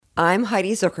I'm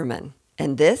Heidi Zuckerman,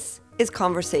 and this is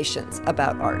Conversations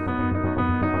About Art.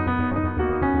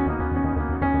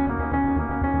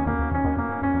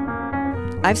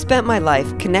 I've spent my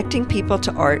life connecting people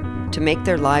to art to make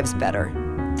their lives better.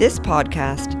 This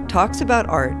podcast talks about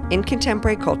art in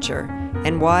contemporary culture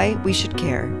and why we should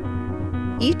care.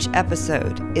 Each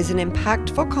episode is an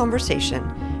impactful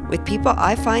conversation with people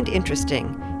I find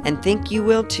interesting and think you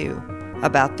will too,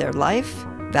 about their life,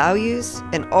 values,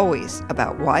 and always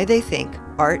about why they think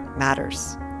art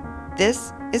matters.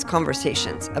 This is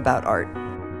Conversations About Art.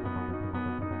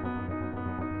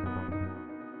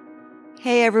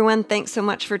 Hey everyone, thanks so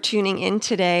much for tuning in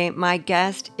today. My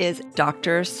guest is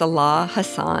Dr. Salah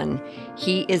Hassan.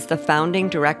 He is the founding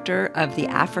director of the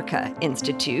Africa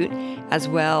Institute, as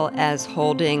well as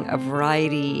holding a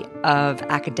variety of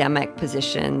academic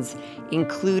positions,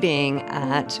 including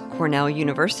at Cornell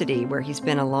University, where he's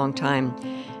been a long time,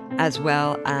 as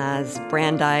well as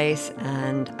Brandeis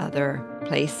and other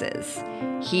places.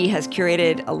 He has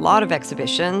curated a lot of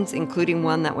exhibitions, including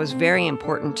one that was very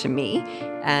important to me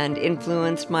and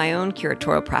influenced my own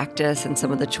curatorial practice and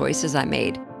some of the choices I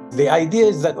made. The idea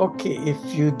is that, okay, if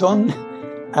you don't,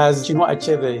 as Chinua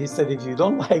Achebe, he said, if you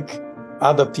don't like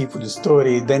other people's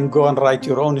story, then go and write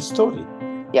your own story.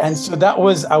 Yes. And so that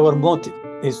was our motive,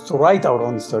 is to write our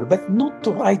own story, but not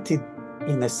to write it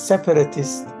in a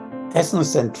separatist,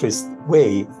 ethnocentrist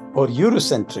way or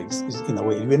Eurocentric in a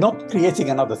way. We're not creating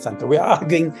another center. We're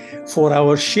arguing for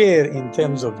our share in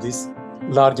terms of this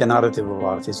larger narrative of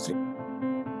art history.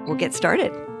 We'll get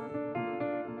started.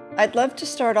 I'd love to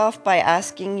start off by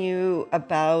asking you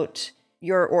about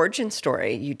your origin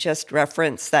story. You just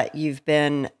referenced that you've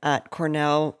been at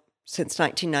Cornell since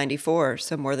 1994,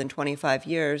 so more than 25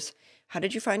 years. How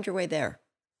did you find your way there?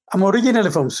 I'm originally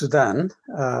from Sudan.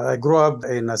 I grew up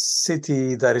in a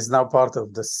city that is now part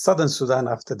of the southern Sudan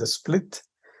after the split.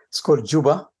 It's called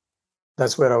Juba.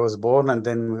 That's where I was born, and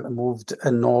then moved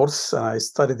north. I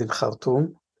studied in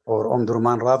Khartoum, or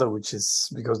Omdurman rather, which is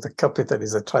because the capital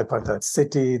is a tripartite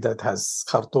city that has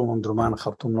Khartoum, Omdurman,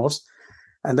 Khartoum North.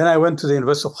 And then I went to the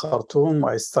University of Khartoum.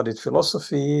 I studied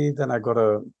philosophy. Then I got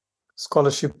a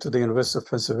scholarship to the University of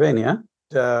Pennsylvania.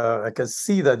 I can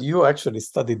see that you actually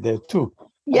studied there too.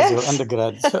 Yes. As your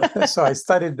undergrad. So I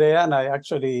studied there, and I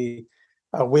actually,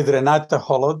 with Renata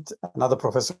Hollod, another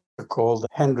professor called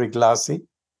Henry Glassie.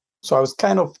 So I was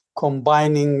kind of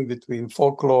combining between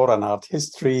folklore and art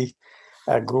history,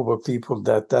 a group of people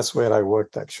that's where I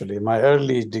worked actually. My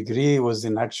early degree was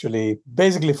in actually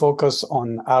basically focus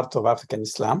on art of African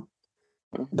Islam.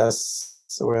 That's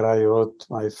where I wrote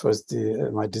my first,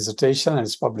 my dissertation, and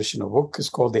it's published in a book. It's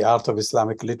called The Art of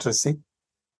Islamic Literacy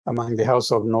among the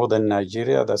House of Northern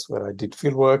Nigeria. That's where I did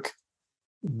fieldwork.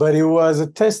 But it was a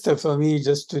tester for me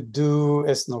just to do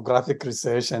ethnographic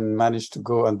research and manage to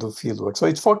go and do fieldwork. So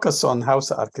it focused on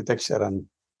house architecture and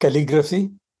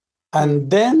calligraphy. And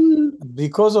then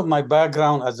because of my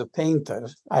background as a painter,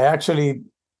 I actually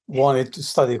wanted to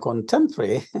study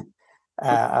contemporary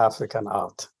African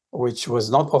art, which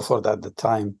was not offered at the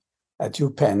time at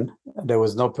UPenn. There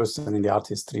was no person in the art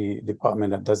history department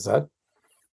that does that.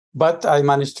 But I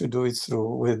managed to do it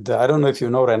through with, I don't know if you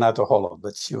know Renata Hollod,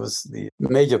 but she was the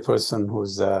major person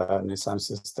who's an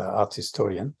Islamist art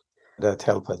historian that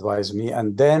helped advise me.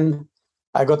 And then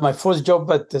I got my first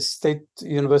job at the State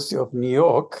University of New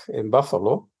York in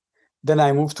Buffalo. Then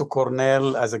I moved to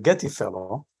Cornell as a Getty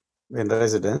Fellow in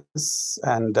residence.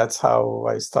 And that's how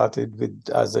I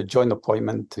started as a joint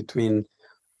appointment between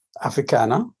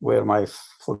Africana, where my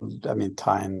full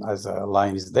time as a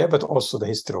line is there, but also the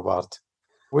history of art,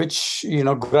 which,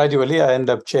 gradually I end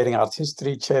up chairing art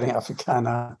history, chairing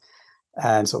Africana.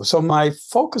 And so my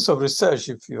focus of research,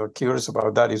 if you're curious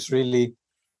about that, is really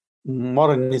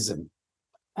modernism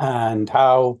and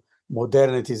how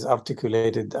modernity is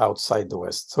articulated outside the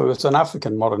West. So it's an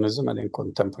African modernism and in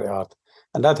contemporary art.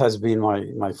 And that has been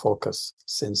my focus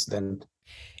since then.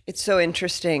 It's so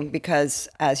interesting because,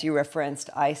 as you referenced,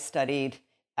 I studied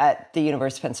at the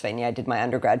University of Pennsylvania. I did my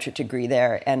undergraduate degree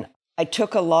there, and I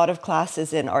took a lot of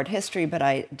classes in art history, but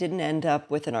I didn't end up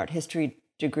with an art history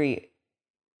degree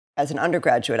as an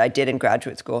undergraduate. I did in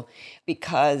graduate school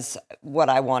because what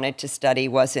I wanted to study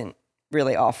wasn't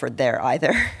really offered there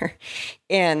either.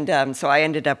 And so I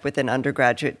ended up with an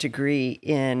undergraduate degree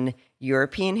in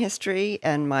European history,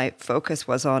 and my focus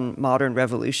was on modern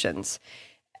revolutions.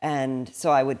 And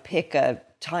so I would pick a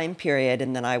time period,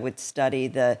 and then I would study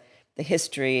the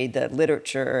history, the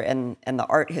literature, and the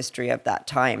art history of that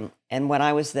time. And when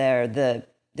I was there, the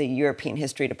European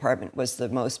history department was the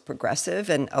most progressive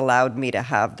and allowed me to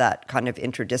have that kind of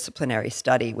interdisciplinary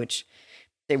study, which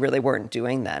they really weren't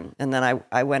doing then. And then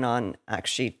I went on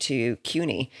actually to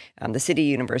CUNY, the City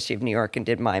University of New York, and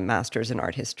did my master's in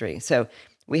art history. So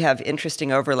we have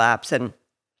interesting overlaps. And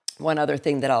one other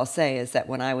thing that I'll say is that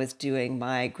when I was doing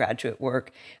my graduate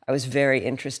work, I was very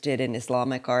interested in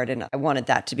Islamic art, and I wanted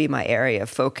that to be my area of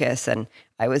focus. And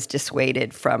I was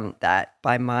dissuaded from that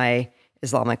by my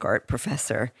Islamic art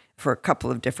professor for a couple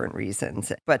of different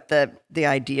reasons. But the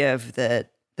idea of the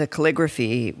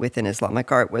calligraphy within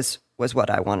Islamic art was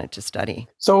what I wanted to study.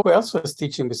 So who else was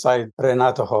teaching beside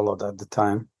Renata Hollod at the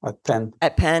time at Penn?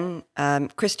 At Penn,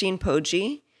 Christine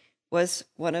Poggi was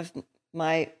one of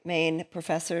my main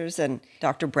professors, and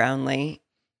Dr. Brownlee.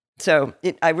 So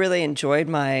I really enjoyed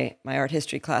my art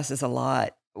history classes a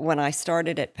lot. When I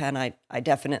started at Penn, I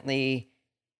definitely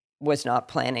was not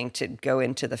planning to go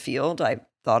into the field. I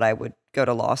thought I would go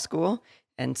to law school.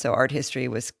 And so art history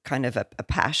was kind of a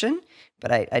passion,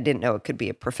 but I didn't know it could be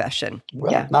a profession.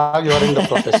 Well, yeah. Now you're in the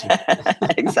profession.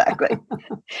 Exactly.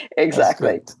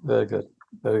 Exactly. Very good.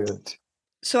 Very good.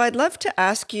 So I'd love to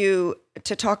ask you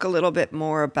to talk a little bit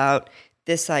more about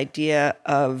this idea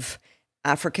of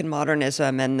African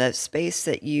modernism and the space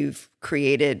that you've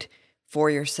created for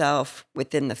yourself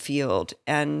within the field.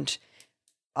 And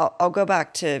I'll go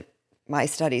back to my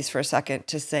studies for a second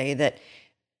to say that,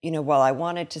 while I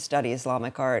wanted to study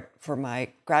Islamic art for my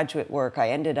graduate work, I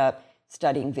ended up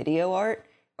studying video art,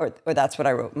 or that's what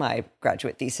I wrote my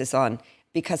graduate thesis on,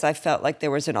 because I felt like there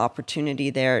was an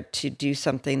opportunity there to do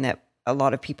something that a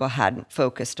lot of people hadn't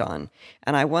focused on.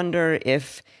 And I wonder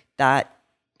if that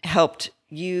helped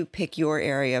you pick your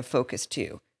area of focus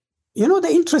too. The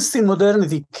interest in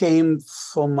modernity came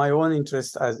from my own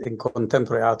interest in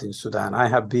contemporary art in Sudan.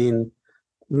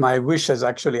 My wishes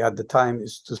actually at the time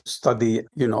is to study,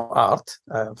 art,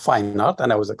 fine art,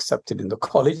 and I was accepted in the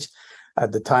college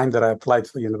at the time that I applied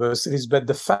for universities. But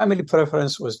the family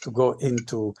preference was to go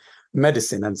into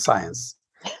medicine and science.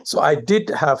 So I did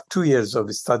have 2 years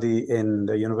of study in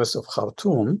the University of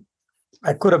Khartoum.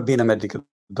 I could have been a medical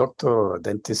doctor or a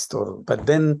dentist, but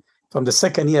then from the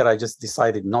second year, I just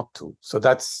decided not to. So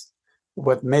that's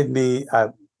what made me,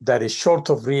 that is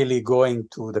short of really going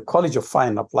to the College of Fine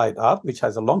and Applied Art, which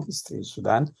has a long history in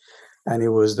Sudan. And it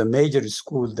was the major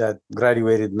school that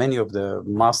graduated many of the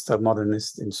master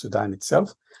modernists in Sudan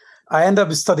itself. I ended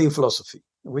up studying philosophy,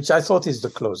 which I thought is the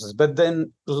closest. But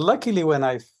then luckily, when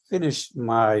I finished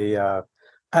my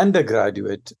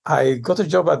undergraduate, I got a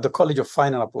job at the College of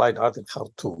Fine and Applied Art in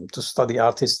Khartoum to study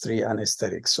art history and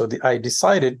aesthetics. So I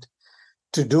decided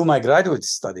to do my graduate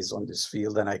studies on this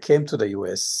field, and I came to the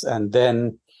US. And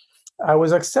then I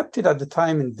was accepted at the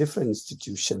time in different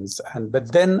institutions.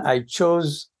 But then I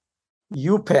chose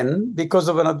UPenn because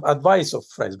of an advice of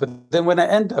friends. But then when I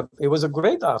ended up, it was a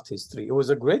great art history. It was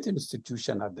a great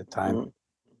institution at the time.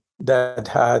 That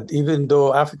had, even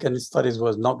though African studies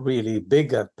was not really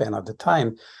big at Penn at the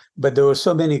time, but there were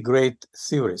so many great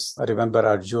theorists. I remember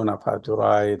Arjuna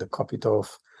Appadurai, the Kopitov,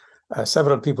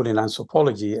 several people in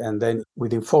anthropology. And then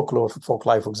within folklore, folk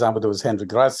life, for example, there was Henry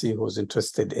Grassi, who was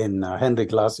interested in Henry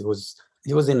Glass.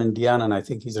 He was in Indiana, and I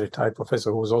think he's a retired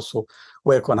professor who was also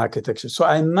work on architecture. So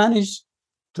I managed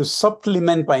to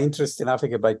supplement my interest in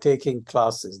Africa by taking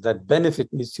classes that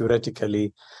benefit me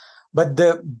theoretically. But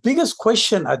the biggest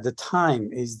question at the time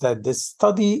is that the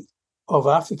study of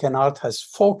African art has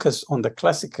focused on the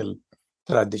classical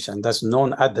tradition that's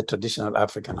known as the traditional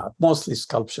African art, mostly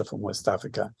sculpture from West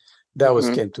Africa.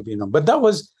 That came to be known. But that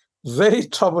was very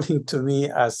troubling to me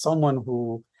as someone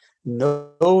who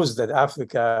knows that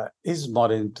Africa is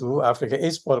modern too. Africa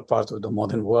is part of the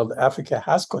modern world. Africa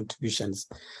has contributions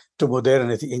to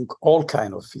modernity in all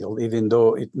kind of field, even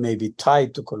though it may be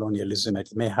tied to colonialism. It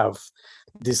may have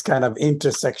this kind of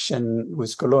intersection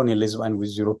with colonialism and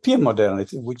with European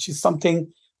modernity, which is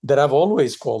something that I've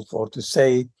always called for, to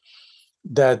say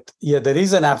that, there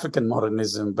is an African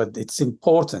modernism, but it's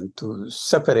important to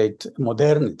separate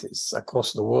modernities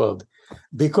across the world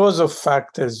because of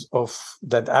factors of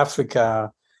that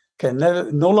Africa can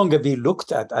no longer be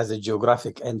looked at as a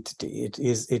geographic entity. It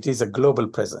is a global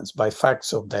presence by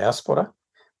facts of diaspora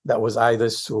that was either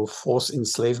through forced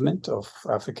enslavement of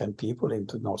African people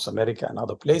into North America and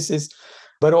other places,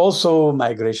 but also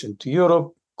migration to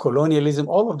Europe, colonialism.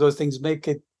 All of those things make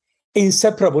it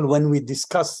inseparable when we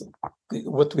discuss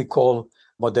what we call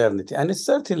modernity. And it's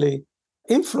certainly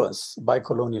influenced by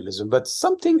colonialism. But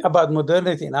something about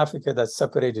modernity in Africa that's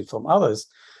separated from others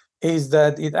is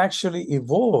that it actually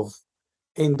evolved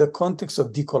in the context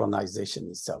of decolonization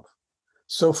itself.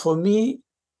 So for me,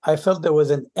 I felt there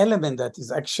was an element that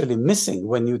is actually missing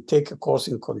when you take a course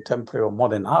in contemporary or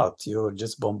modern art. You're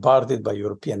just bombarded by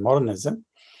European modernism.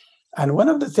 And one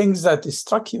of the things that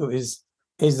struck you is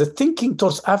is the thinking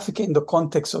towards Africa in the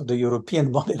context of the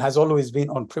European model has always been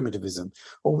on primitivism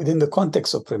or within the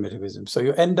context of primitivism. So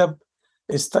you end up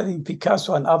studying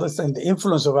Picasso and others and the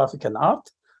influence of African art.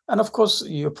 And of course,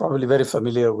 you're probably very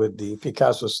familiar with the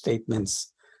Picasso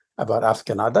statements about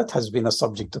African art. That has been a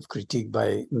subject of critique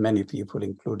by many people,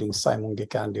 including Simon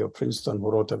Gekandi of Princeton,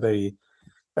 who wrote a very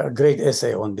great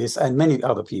essay on this, and many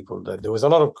other people. That there was a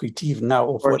lot of critique now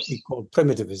of what we call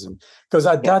primitivism. Because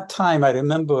at that time, I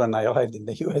remember when I arrived in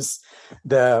the US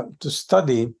to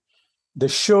study the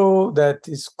show that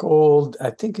is called,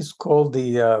 I think it's called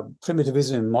the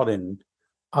Primitivism in Modern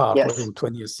Art, or in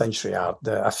 20th century art,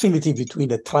 the affinity between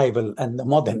the tribal and the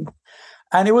modern.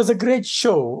 And it was a great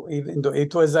show, even though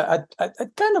it was a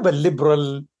kind of a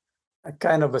liberal, a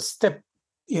kind of a step,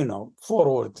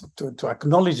 forward to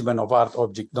acknowledgement of art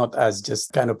object, not as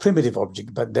just kind of primitive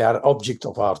object, but they are object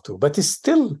of art too. But it's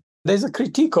still, there's a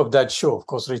critique of that show, of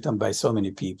course, written by so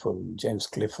many people, James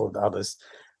Clifford, others,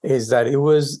 is that it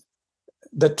was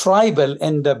the tribal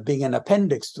end up being an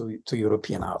appendix to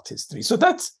European art history. So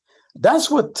that's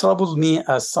what troubled me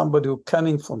as somebody who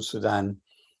coming from Sudan,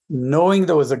 knowing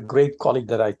there was a great college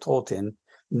that I taught in,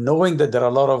 knowing that there are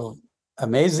a lot of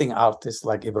amazing artists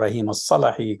like Ibrahim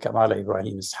al-Salahi, Kamal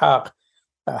Ibrahim Ishaq,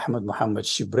 Ahmed Muhammad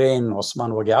Shibrain,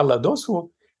 Osman Wagi Allah, those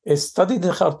who studied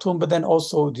in Khartoum, but then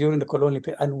also during the colonial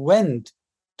period and went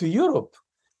to Europe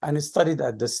and studied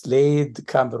at the Slade,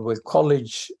 Camberwell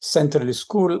College, Central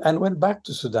School, and went back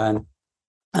to Sudan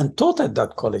and taught at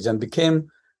that college and became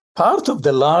part of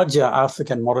the larger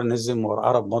African modernism or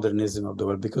Arab modernism of the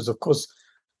world. Because, of course,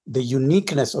 the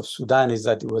uniqueness of Sudan is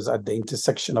that it was at the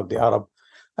intersection of the Arab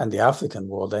and the African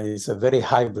world, and it's a very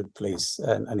hybrid place,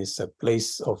 and it's a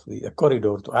place of a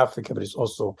corridor to Africa, but it's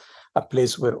also a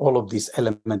place where all of these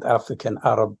elements, African,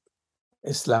 Arab,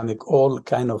 Islamic, all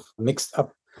kind of mixed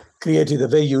up, created a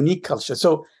very unique culture.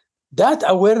 So that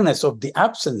awareness of the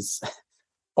absence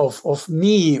of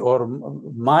me or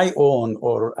my own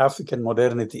or African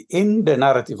modernity in the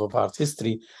narrative of art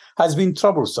history has been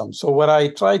troublesome. So what I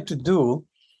tried to do,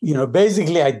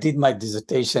 basically I did my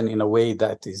dissertation in a way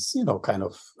that is, kind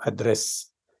of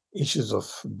address issues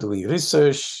of doing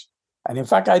research. And in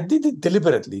fact, I did it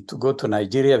deliberately to go to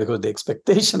Nigeria because the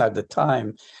expectation at the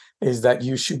time is that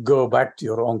you should go back to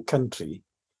your own country.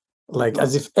 Like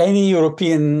as if any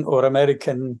European or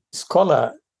American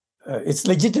scholar, it's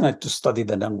legitimate to study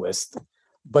the non-West.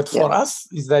 But for us,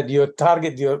 is that your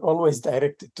target, you're always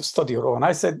directed to study your own.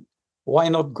 I said, why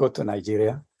not go to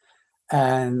Nigeria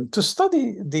and to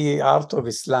study the art of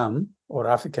Islam or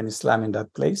African Islam in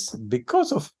that place?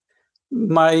 Because of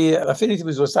my affinity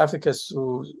with West Africa,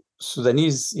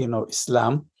 Sudanese,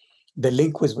 Islam, the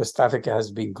link with West Africa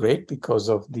has been great because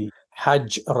of the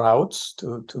Hajj routes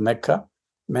to Mecca.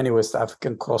 Many West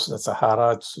African cross the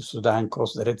Sahara to Sudan,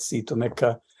 cross the Red Sea to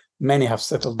Mecca. Many have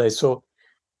settled there. So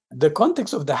the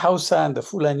context of the Hausa and the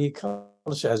Fulani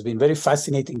culture has been very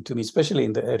fascinating to me, especially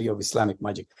in the area of Islamic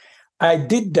magic. I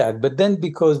did that, but then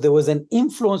because there was an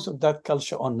influence of that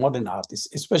culture on modern artists,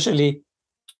 especially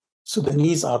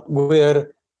Sudanese art,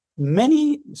 where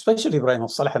many, especially Ibrahim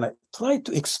al-Salah, tried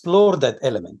to explore that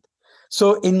element.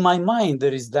 So in my mind,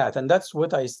 there is that, and that's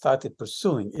what I started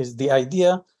pursuing, is the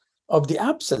idea of the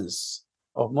absence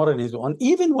of modernism, and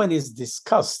even when it's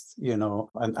discussed,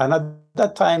 and at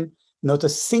that time, not a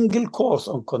single course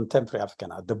on contemporary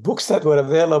African art. The books that were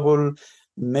available,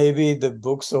 maybe the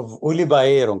books of Uli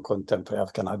Bayer on contemporary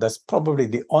African art, that's probably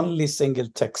the only single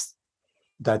text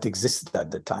that existed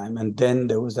at the time. And then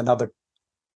there was another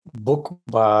book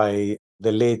by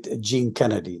the late Gene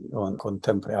Kennedy on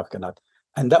contemporary African art.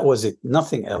 And that was it,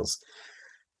 nothing else.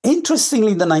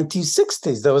 Interestingly, in the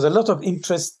 1960s, there was a lot of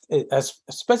interest,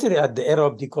 especially at the era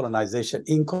of decolonization,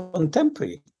 in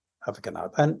contemporary African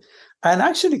art, and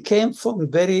actually came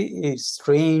from very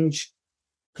strange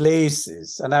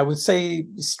places. And I would say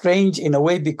strange in a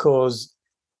way because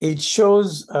it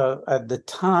shows at the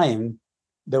time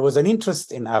there was an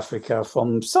interest in Africa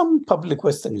from some public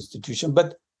Western institution,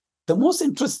 but the most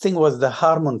interesting was the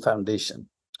Harmon Foundation,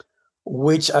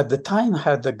 which at the time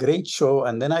had a great show.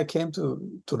 And then I came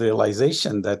to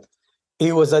realization that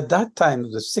it was at that time,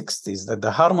 the 60s, that the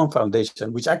Harmon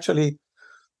Foundation, which actually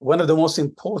one of the most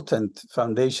important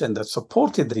foundations that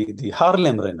supported the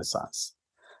Harlem Renaissance,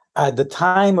 at the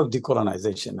time of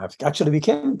decolonization, actually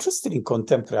became interested in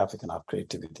contemporary African art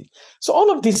creativity. So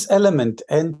all of these elements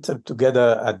entered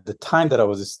together at the time that I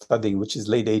was studying, which is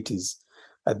late 80s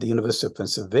at the University of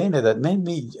Pennsylvania, that made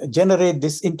me generate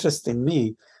this interest in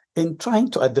me in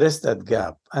trying to address that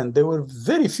gap. And there were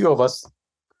very few of us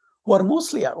who are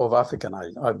mostly of African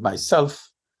origin,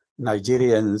 myself,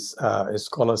 Nigerians,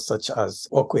 scholars such as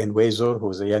Okwe Nwezo, who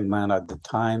was a young man at the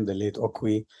time, the late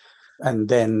Okwe, and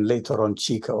then later on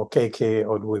Chika Okeke,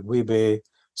 Odwewibe.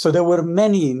 So there were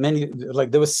many,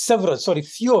 like there were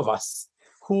few of us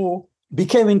who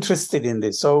became interested in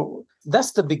this. So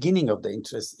that's the beginning of the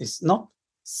interest. It's not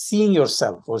seeing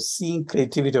yourself or seeing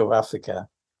creativity of Africa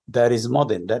that is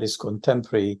modern, that is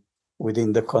contemporary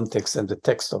within the context and the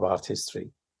text of art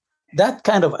history. That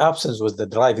kind of absence was the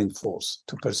driving force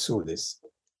to pursue this.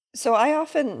 So I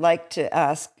often like to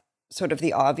ask sort of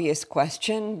the obvious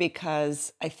question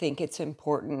because I think it's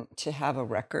important to have a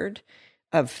record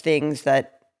of things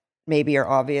that maybe are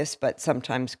obvious but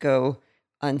sometimes go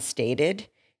unstated.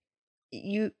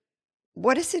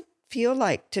 What does it feel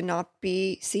like to not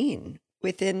be seen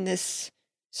within this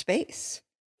space?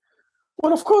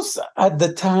 Well, of course, at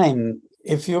the time,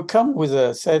 if you come with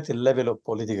a certain level of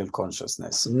political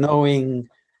consciousness, knowing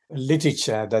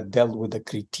literature that dealt with the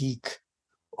critique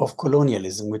of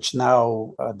colonialism, which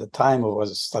now at the time I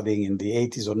was studying in the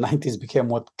 80s or 90s became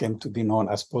what came to be known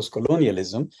as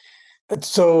post-colonialism.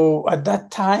 So at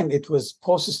that time, it was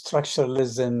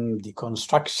post-structuralism,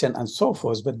 deconstruction, and so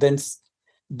forth. But then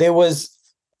there was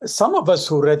some of us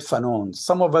who read Fanon,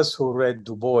 some of us who read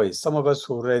Du Bois, some of us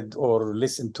who read or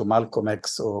listened to Malcolm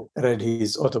X or read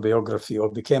his autobiography or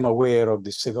became aware of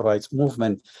the civil rights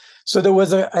movement. So there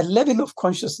was a level of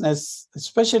consciousness,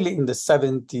 especially in the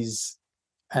 70s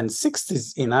and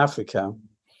 60s in Africa,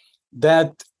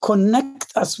 that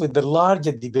connect us with the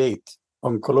larger debate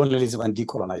on colonialism and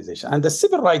decolonization. And the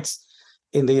civil rights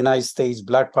in the United States,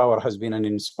 Black Power has been an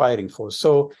inspiring force.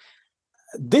 So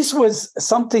this was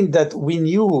something that we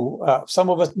knew, some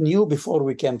of us knew before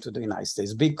we came to the United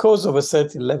States, because of a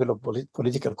certain level of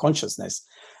political consciousness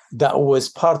that was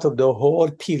part of the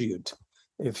whole period.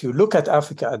 If you look at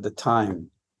Africa at the time,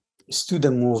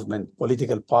 student movement,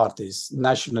 political parties,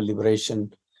 national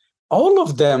liberation, all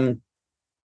of them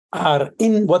are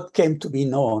in what came to be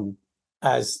known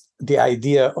as the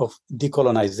idea of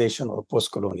decolonization or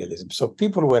post-colonialism. So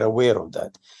people were aware of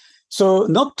that. So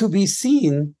not to be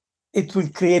seen, it will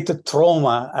create a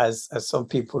trauma, as some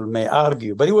people may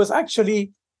argue. But it was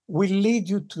actually, will lead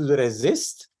you to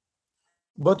resist,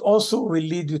 but also will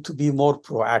lead you to be more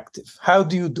proactive. How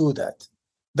do you do that?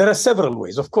 There are several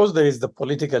ways. Of course, there is the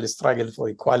political struggle for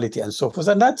equality and so forth.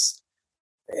 And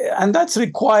that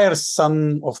requires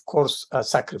some, of course,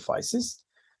 sacrifices.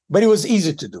 But it was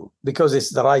easy to do because it's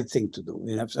the right thing to do,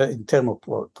 in terms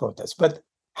of protest. But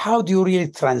how do you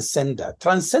really transcend that?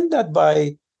 Transcend that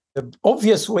by the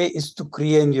obvious way is to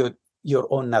create your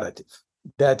own narrative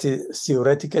that is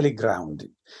theoretically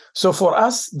grounded. So for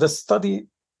us, the study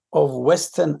of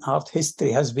Western art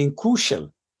history has been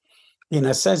crucial in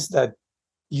a sense that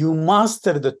you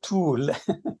master the tool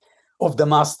of the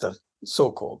master,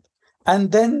 so-called,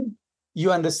 and then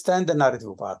you understand the narrative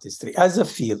of art history as a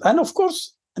field. And of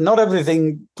course, not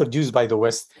everything produced by the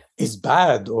West is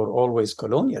bad or always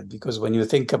colonial, because when you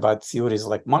think about theories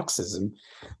like Marxism,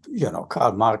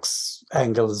 Karl Marx,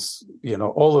 Engels,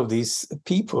 all of these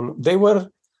people, they were,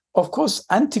 of course,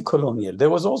 anti-colonial. There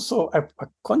was also a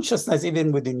consciousness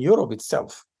even within Europe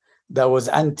itself that was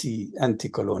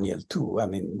anti-colonial too. I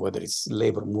mean, whether it's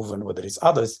labor movement, whether it's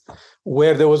others,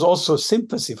 where there was also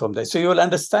sympathy from that. So you will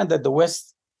understand that the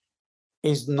West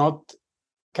is not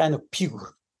kind of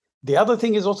pure. The other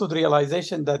thing is also the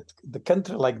realization that the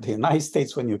country like the United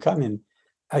States, when you come in,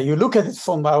 you look at it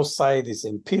from outside, it's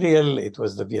imperial, it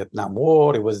was the Vietnam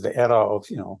War, it was the era of,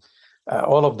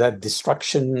 all of that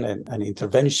destruction and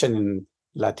intervention in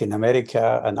Latin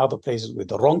America and other places with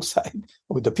the wrong side,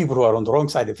 with the people who are on the wrong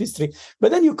side of history. But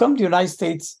then you come to the United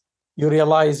States, you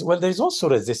realize, well, there's also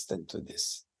resistance to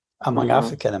this among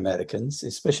African Americans,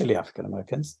 especially African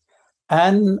Americans.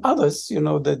 And others, the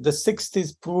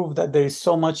 60s proved that there is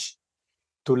so much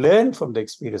to learn from the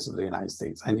experience of the United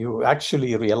States. And you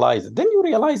actually realize it. Then you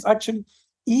realize, actually,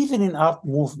 even in art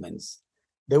movements,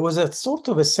 there was a sort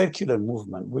of a circular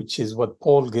movement, which is what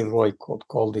Paul Gilroy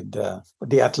called it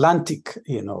the Atlantic,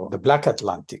 the Black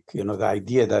Atlantic, the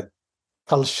idea that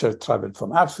culture traveled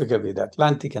from Africa with the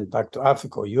Atlantic and back to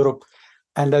Africa or Europe.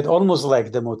 And that almost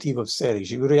like the motif of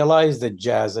Serge, you realize that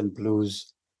jazz and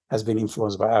blues has been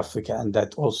influenced by Africa, and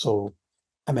that also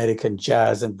American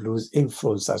jazz and blues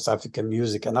influenced South African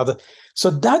music and other. So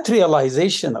that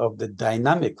realization of the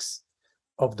dynamics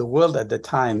of the world at the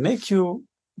time make you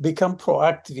become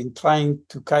proactive in trying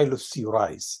to kind of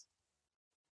theorize.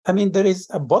 I mean, there is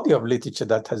a body of literature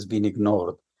that has been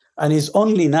ignored and is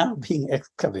only now being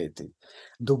excavated.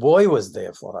 Du Bois was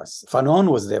there for us.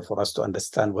 Fanon was there for us to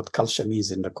understand what culture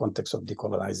means in the context of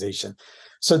decolonization.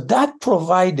 So that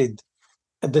provided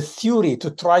the theory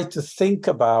to try to think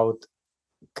about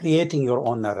creating your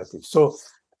own narrative. So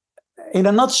in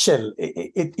a nutshell,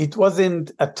 it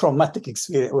wasn't a traumatic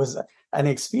experience. It was an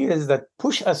experience that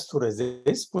pushed us to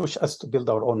resist, pushed us to build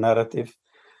our own narrative.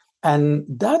 And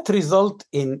that result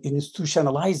in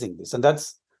institutionalizing this. And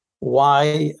that's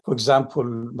why, for example,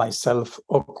 myself,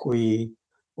 Okwi,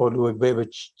 Oluwagbebe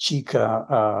Chika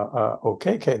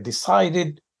Okeke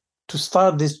decided to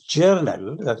start this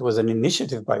journal that was an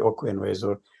initiative by Okwi and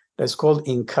Wezor that's called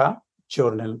INCA,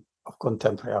 Journal of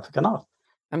Contemporary African Art.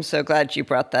 I'm so glad you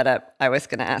brought that up. I was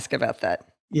going to ask about that.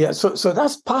 Yeah, so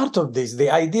that's part of this. The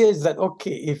idea is that,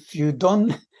 okay, if you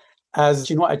don't, as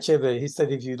Chinua Achebe, he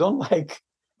said, if you don't like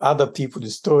other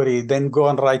people's story, then go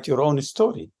and write your own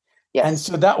story. Yes. And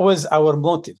so that was our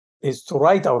motive, is to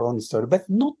write our own story, but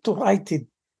not to write it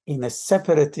in a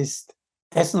separatist,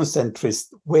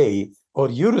 ethnocentrist way or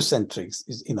Eurocentric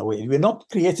in a way. We're not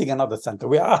creating another center.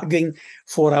 We're arguing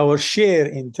for our share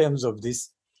in terms of this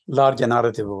larger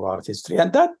narrative of art history.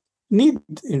 And that need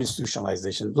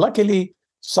institutionalization. Luckily,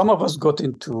 some of us got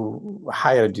into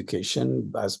higher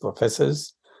education as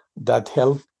professors that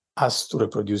helped us to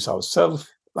reproduce ourselves.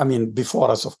 I mean,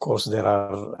 before us, of course, there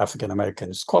are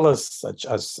African-American scholars such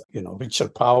as,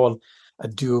 Richard Powell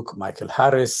at Duke, Michael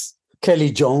Harris,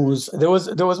 Kelly Jones. There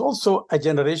was also a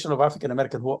generation of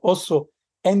African-American who were also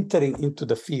entering into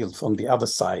the field from the other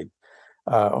side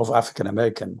of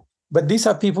African-American. But these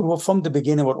are people who from the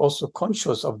beginning were also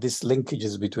conscious of these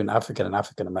linkages between African and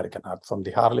African-American art, from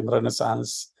the Harlem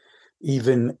Renaissance,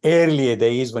 even earlier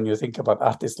days when you think about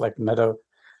artists like Meadow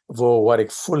Warwick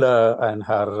Fuller and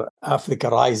her Africa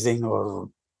Rising or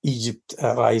Egypt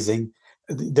Rising.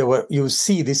 You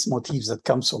see these motifs that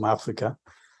comes from Africa,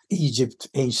 Egypt,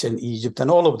 ancient Egypt, and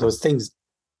all of those things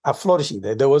are flourishing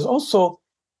there. There was also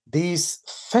these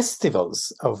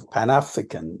festivals of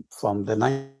Pan-African from the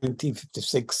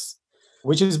 1956,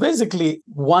 which is basically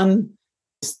one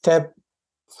step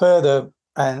further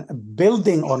and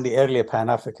building on the earlier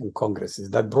Pan-African congresses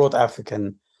that brought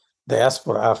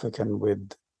diaspora African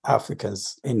with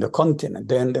Africans in the continent.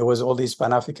 Then there was all these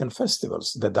Pan-African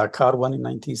festivals, the Dakar one in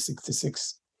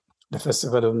 1966, the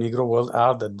Festival of Negro World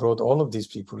Art that brought all of these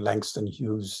people, Langston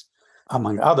Hughes,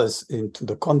 among others, into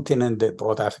the continent. They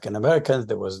brought African Americans.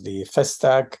 There was the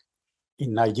Festac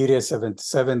in Nigeria,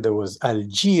 77. There was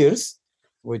Algiers,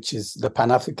 which is the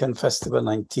Pan-African Festival,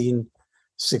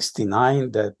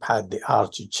 1969, that had the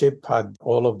Archie Chip, had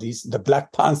all of these. The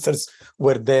Black Panthers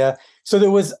were there. So there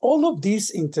was all of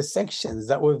these intersections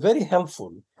that were very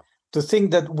helpful to think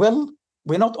that, well,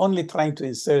 we're not only trying to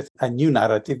insert a new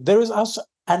narrative, there is also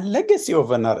a legacy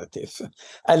of a narrative,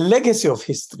 a legacy of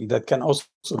history that can also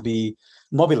be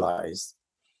mobilized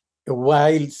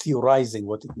while theorizing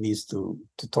what it means to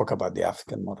talk about the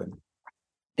African modern.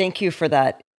 Thank you for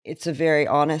that. It's a very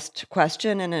honest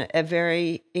question and a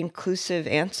very inclusive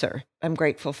answer. I'm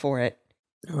grateful for it.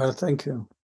 Well, thank you.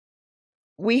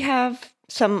 We have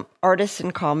some artists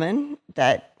in common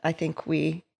that I think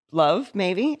we love,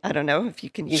 maybe. I don't know if you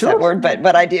can use that word,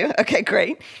 but I do. Okay,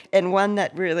 great. And one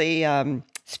that really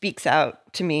speaks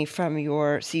out to me from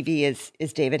your CV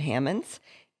is David Hammons.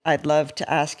 I'd love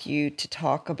to ask you to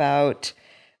talk about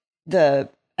the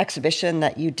exhibition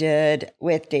that you did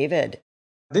with David.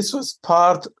 This was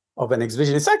part of an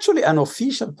exhibition. It's actually an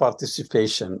official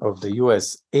participation of the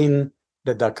US in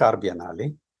the Dakar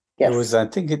Biennale. Yes. It was, I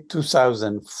think, in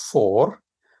 2004.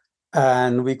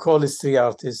 And we call it 3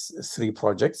 artists, 3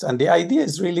 projects. And the idea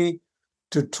is really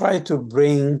to try to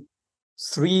bring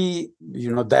 3,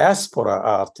 diaspora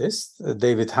artists,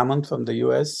 David Hammond from the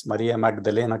US, Maria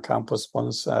Magdalena Campos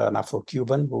Pons, an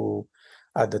Afro-Cuban who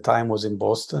at the time was in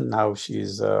Boston. Now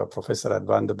she's a professor at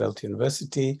Vanderbilt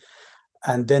University.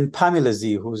 And then Pamela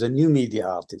Z, who's a new media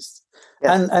artist.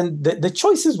 Yes. And the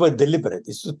choices were deliberate.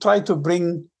 It's to try to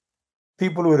bring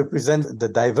people who represent the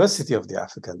diversity of the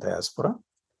African diaspora.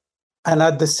 And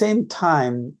at the same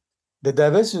time, the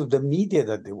diversity of the media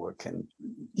that they work in.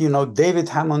 David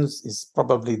Hammons is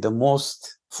probably the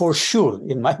most, for sure,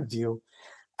 in my view,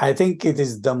 I think it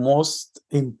is the most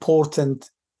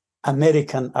important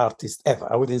American artist ever.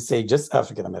 I wouldn't say just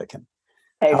African American.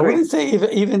 I wouldn't say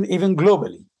even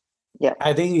globally. Yeah,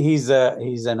 I think he's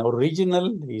an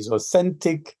original. He's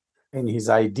authentic in his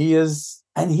ideas,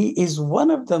 and he is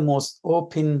one of the most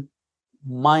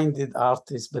open-minded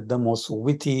artists, but the most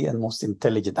witty and most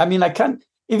intelligent. I mean,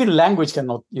 even language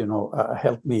cannot,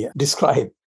 help me describe.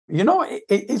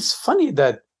 It's funny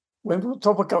that when we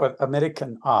talk about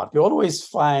American art, you always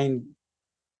find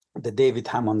the David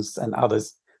Hammonds and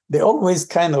others. They always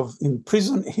kind of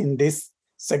imprisoned in this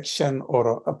section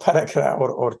or a paragraph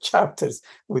or chapters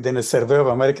within a survey of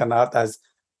American art as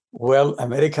Well,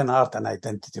 American art and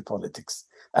identity politics.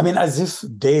 I mean, as if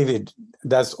David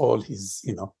does all his,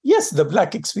 yes, the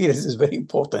Black experience is very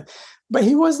important, but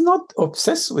he was not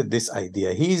obsessed with this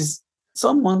idea. He's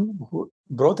someone who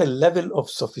brought a level of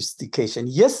sophistication,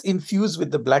 yes, infused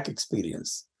with the Black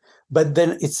experience, but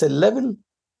then it's a level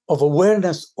of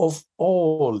awareness of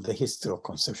all the history of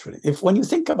conceptualism. When you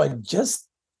think about just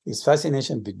his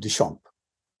fascination with Duchamp,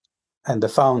 and the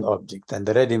found object and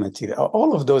the ready material,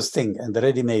 all of those things, and the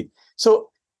ready-made. So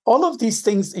all of these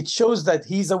things, it shows that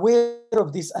he's aware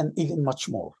of this and even much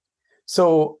more.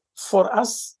 So for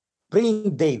us,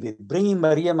 bringing David, bringing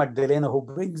Maria Magdalena, who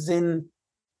brings in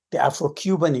the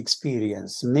Afro-Cuban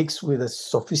experience mixed with a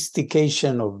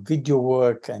sophistication of video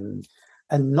work and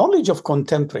knowledge of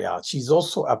contemporary art. She's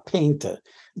also a painter.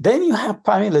 Then you have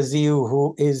Pamela Ziu,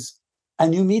 who is a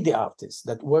new media artist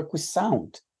that works with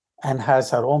sound and has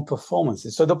her own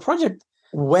performances. So the project,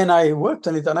 when I worked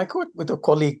on it, and I worked with a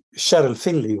colleague, Cheryl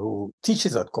Finley, who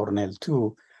teaches at Cornell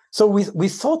too. So we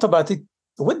thought about it.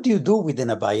 What do you do within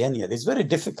a biennial? It's very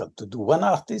difficult to do one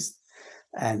artist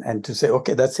and to say,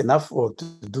 okay, that's enough, or to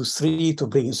do three to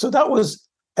bring. So that was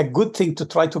a good thing, to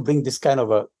try to bring this kind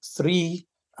of a three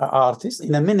artists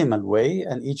in a minimal way,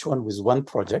 and each one with one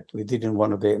project. We didn't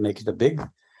want to make it a big.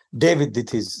 David did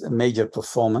his major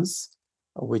performance,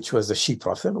 which was a sheep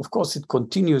raffle. Of course, it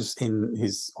continues in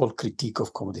his whole critique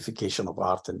of commodification of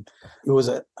art. And it was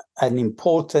an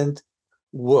important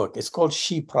work. It's called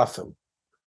sheep raffle,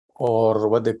 or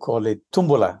what they call it,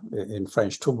 tombola in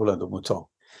French, tombola de mouton.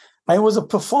 And it was a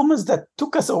performance that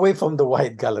took us away from the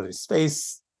white gallery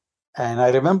space. And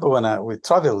I remember when we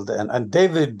traveled, and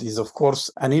David is, of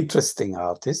course, an interesting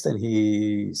artist. And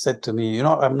he said to me,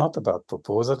 I'm not about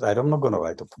proposal. I'm not going to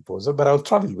write a proposal, but I'll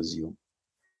travel with you.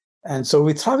 And so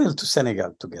we traveled to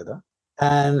Senegal together,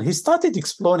 and he started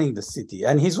exploring the city.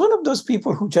 And he's one of those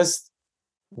people who just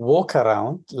walk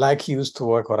around like he used to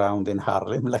walk around in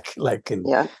Harlem,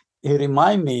 He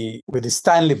reminded me with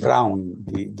Stanley Brown,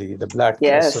 the Black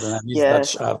Surinamese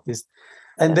Dutch artist.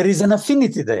 And there is an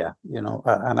affinity there,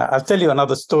 and I'll tell you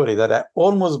another story that I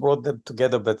almost brought them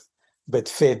together, but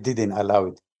fate didn't allow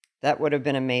it. That would have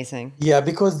been amazing. Yeah,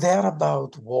 because they're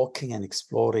about walking and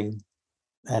exploring,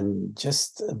 and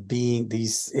just being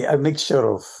a mixture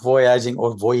of voyaging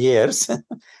or voyeurs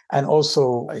and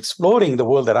also exploring the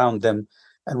world around them.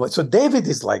 And so David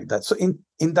is like that. So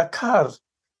in Dakar,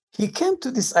 he came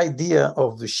to this idea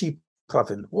of the sheep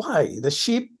raffle. Why? The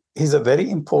sheep is a very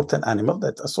important animal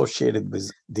that's associated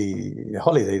with the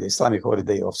holiday, the Islamic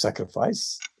holiday of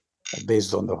sacrifice,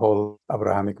 based on the whole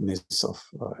Abrahamic myths of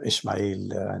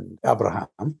Ishmael and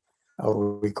Abraham,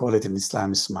 or we call it in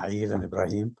Islam Ismail and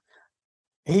Ibrahim.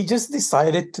 He just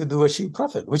decided to do a sheep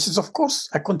raffle, which is, of course,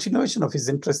 a continuation of his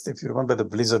interest. If you remember the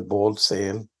Blizzard Ball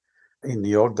sale in New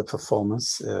York, the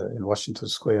performance in Washington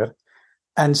Square.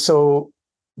 And so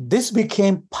this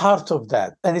became part of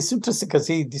that. And it's interesting because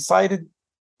he decided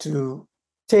to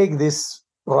take this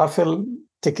raffle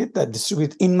ticket that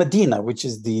distributed in Medina, which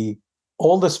is the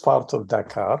oldest part of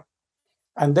Dakar.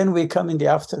 And then we come in the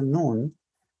afternoon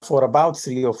for about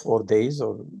 3 or 4 days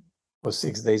or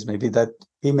 6 days, maybe, that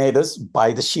he made us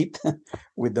buy the sheep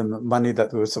with the money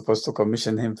that we were supposed to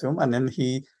commission him from. And then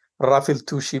he raffled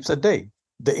 2 sheep a day.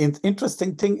 The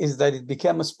interesting thing is that it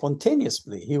became a spontaneous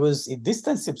play. He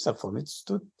distanced himself from it,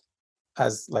 stood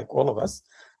as like all of us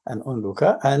and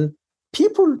onlooker, and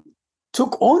people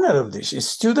took owner of this.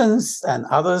 Students and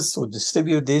others who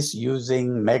distribute this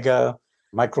using mega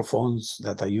microphones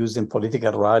that are used in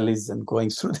political rallies and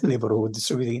going through the neighborhood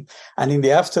distributing it. And in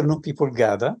the afternoon, people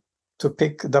gather to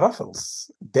pick the raffles.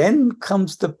 Then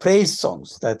comes the praise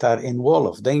songs that are in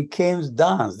Wolof. Then comes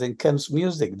dance. Then comes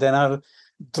music. Then our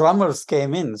drummers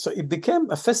came in. So it became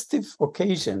a festive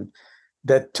occasion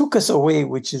that took us away,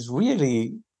 which is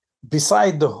really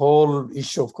beside the whole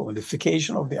issue of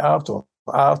commodification of the art or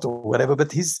whatever,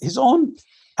 but his own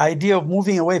idea of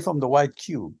moving away from the white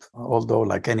cube, although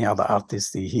like any other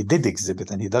artist, he did exhibit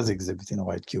and he does exhibit in a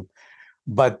white cube.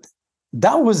 But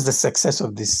that was the success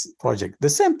of this project. The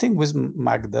same thing with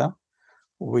Magda,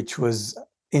 which was,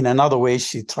 in another way,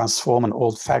 she transformed an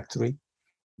old factory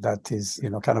that is,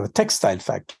 kind of a textile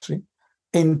factory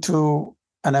into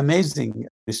an amazing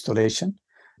installation.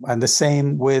 And the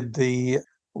same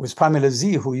with Pamela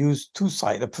Z, who used 2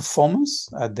 sides, a performance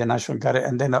at the National Gallery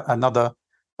and then another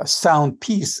sound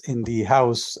piece in the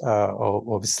House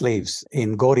of Slaves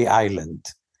in Goree Island.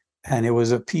 And it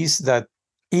was a piece that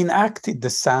enacted the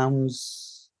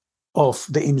sounds of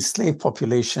the enslaved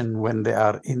population when they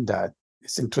are in that.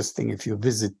 It's interesting, if you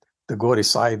visit the Goree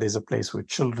side, there's a place where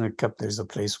children are kept, there's a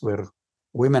place where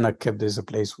women are kept, there's a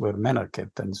place where men are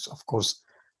kept. And of course,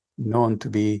 known to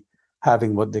be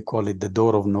having what they call it the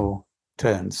door of no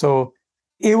turn. So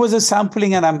it was a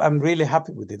sampling, and I'm really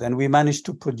happy with it. And we managed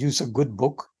to produce a good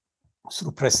book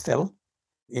through Prestel,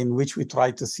 in which we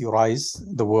try to theorize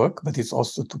the work, but it's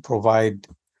also to provide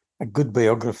a good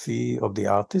biography of the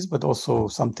artist, but also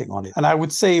something on it. And I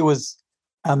would say it was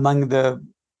among the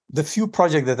few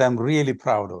projects that I'm really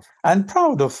proud of. I'm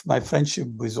proud of my friendship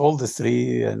with all the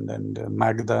three, and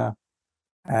Magda,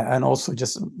 and also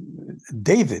just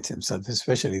David himself,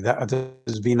 especially. That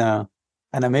has been an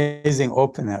amazing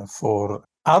opener for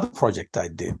other project I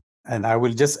did. And I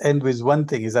will just end with one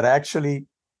thing, is that I actually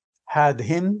had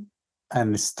him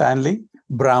and Stanley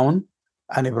Brown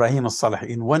and Ibrahim Al-Saleh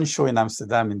in one show in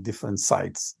Amsterdam in different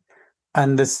sites.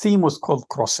 And the theme was called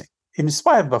Crossing,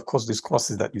 inspired, of course, these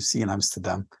crosses that you see in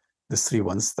Amsterdam, the three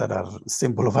ones that are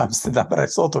symbol of Amsterdam. But I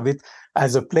thought of it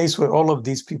as a place where all of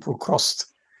these people crossed.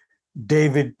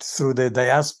 David through the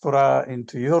diaspora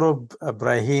into Europe,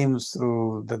 Ibrahim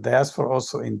through the diaspora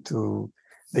also into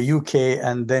the UK,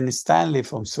 and then Stanley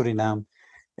from Suriname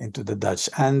into the Dutch.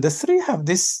 And the three have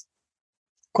this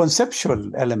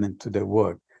conceptual element to their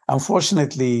work.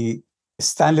 Unfortunately,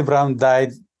 Stanley Brown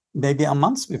died maybe a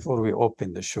month before we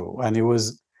opened the show. And he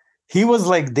was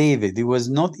like David. It was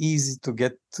not easy to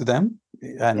get to them.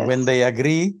 And Yes. when they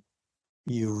agree,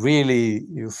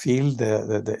 you feel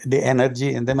the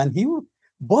energy in them. And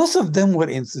both of them were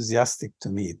enthusiastic to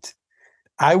meet.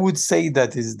 I would say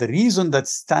that is the reason that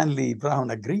Stanley Brown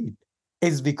agreed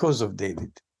is because of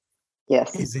David.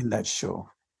 Yes. Is in that show.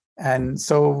 And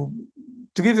so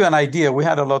to give you an idea, we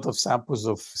had a lot of samples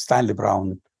of Stanley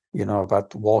Brown,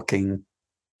 about walking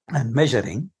and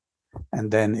measuring.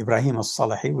 And then Ibrahim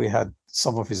Al-Salahi, we had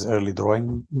some of his early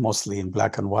drawing, mostly in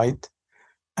black and white.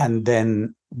 And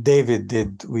then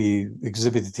David we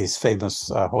exhibited his famous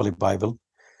Holy Bible.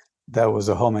 That was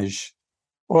a homage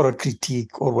or a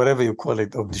critique or whatever you call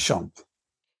it of Duchamp.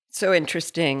 So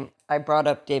interesting. I brought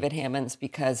up David Hammons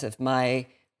because of my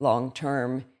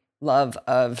long-term love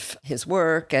of his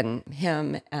work and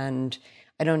him. And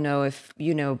I don't know if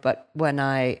you know, but when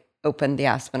I opened the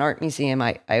Aspen Art Museum,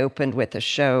 I opened with a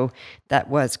show that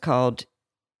was called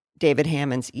David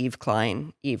Hammons, Eve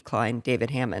Klein,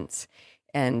 David Hammons.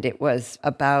 And it was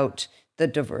about the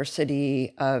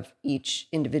diversity of each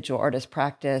individual artist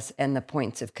practice and the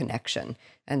points of connection.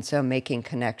 And so making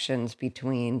connections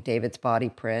between David's body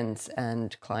prints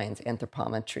and Klein's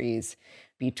anthropometries,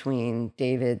 between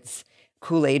David's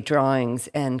Kool-Aid drawings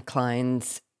and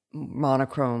Klein's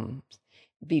monochromes,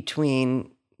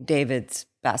 between David's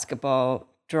basketball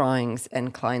drawings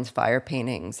and Klein's fire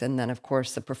paintings, and then, of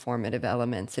course, the performative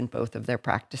elements in both of their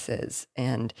practices.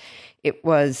 And it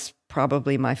was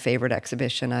probably my favorite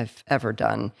exhibition I've ever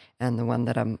done, and the one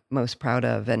that I'm most proud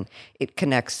of. And it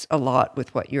connects a lot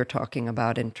with what you're talking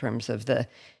about in terms of the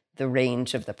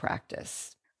range of the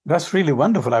practice. That's really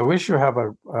wonderful. I wish you have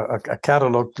a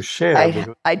catalog to share.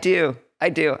 I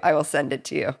do. I will send it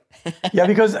to you. Yeah,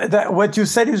 because what you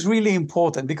said is really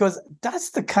important, because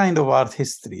that's the kind of art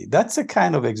history. That's the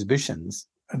kind of exhibitions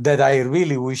that I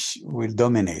really wish will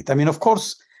dominate. I mean, of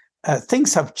course,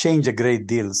 things have changed a great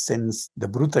deal since the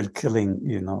brutal killing,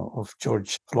 of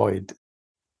George Floyd.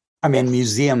 I mean, yes.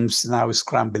 Museums now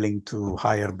scrambling to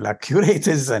hire Black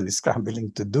curators and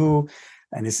scrambling to do.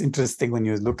 And it's interesting when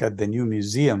you look at the new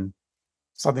museum,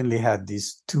 suddenly had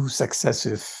these two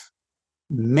successive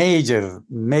major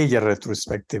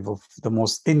retrospective of the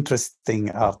most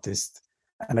interesting artists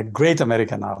and a great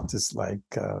American artist like,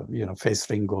 Faith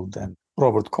Ringgold and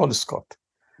Robert Colescott.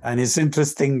 And it's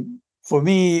interesting for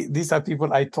me, these are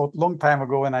people I taught long time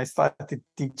ago when I started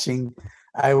teaching.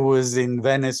 I was in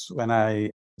Venice when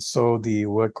I saw the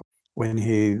work when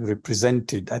he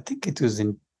represented, I think it was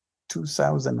in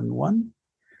 2001.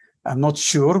 I'm not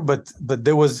sure, but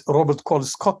there was Robert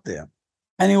Colescott there.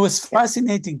 And it was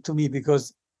fascinating to me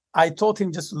because I taught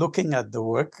him just looking at the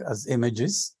work as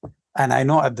images. And I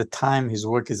know at the time his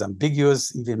work is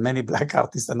ambiguous. Even many Black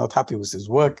artists are not happy with his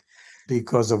work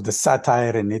because of the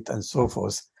satire in it and so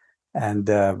forth, and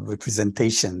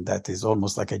representation that is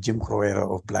almost like a Jim Crow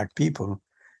era of Black people.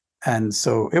 And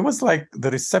so it was like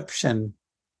the reception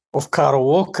of Carl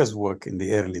Walker's work in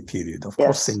the early period. Of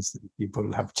course, since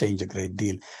people have changed a great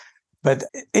deal. But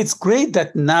it's great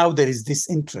that now there is this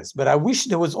interest. But I wish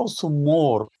there was also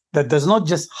more that does not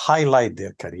just highlight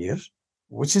their career,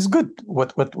 which is good.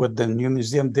 What the new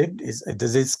museum did is a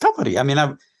discovery. I mean,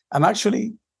 I'm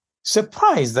actually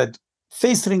surprised that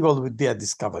Faith Ringgold would be a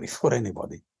discovery for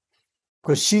anybody,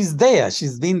 because she's there.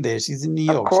 She's been there. She's in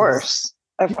New York. Of course.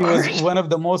 She was one of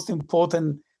the most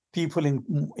important people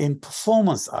in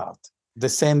performance art. The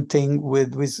same thing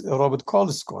with Robert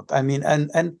Colescott. I mean,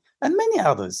 and and many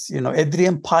others,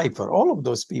 Adrian Piper, all of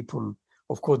those people,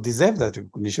 of course, deserve that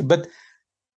recognition. But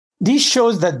these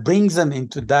shows that brings them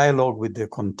into dialogue with their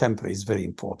contemporaries is very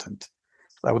important.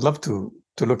 I would love to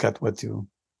look at what you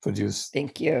produced.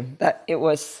 Thank you. That it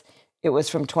was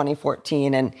from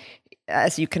 2014, and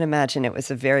as you can imagine, it was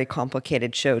a very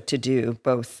complicated show to do,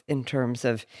 both in terms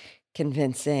of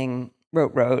convincing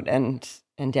Rote and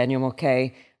Daniel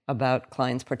Mulcahy about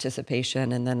Klein's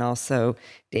participation, and then also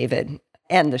David.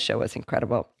 And the show was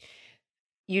incredible.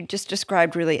 You just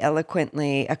described really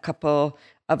eloquently a couple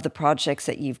of the projects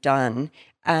that you've done,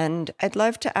 and I'd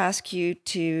love to ask you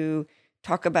to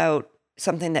talk about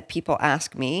something that people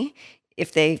ask me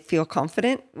if they feel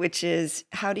confident, which is,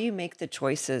 how do you make the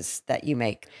choices that you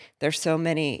make? There's so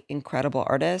many incredible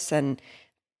artists, and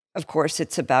of course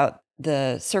it's about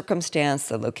the circumstance,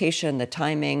 the location, the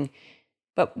timing,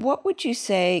 but what would you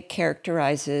say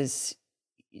characterizes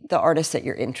the artists that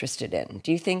you're interested in?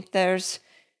 Do you think there's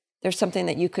something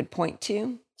that you could point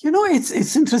to?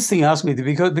 It's interesting you ask me,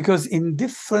 because in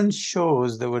different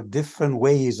shows there were different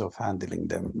ways of handling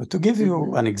them. To give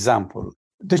you an example,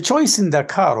 the choice in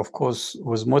Dakar, of course,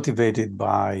 was motivated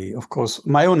by, of course,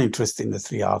 my own interest in the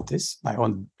three artists, my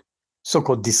own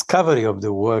so-called discovery of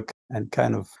the work, and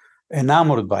kind of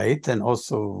enamored by it, and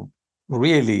also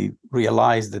really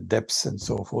realized the depths and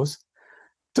so forth.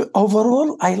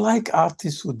 Overall, I like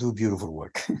artists who do beautiful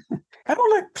work. I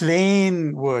don't like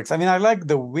plain works. I mean, I like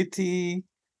the witty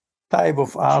type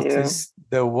of artist,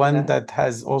 the one that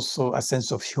has also a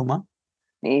sense of humor.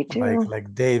 Me too.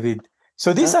 Like David.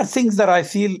 So these are things that I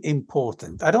feel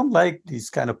important. I don't like these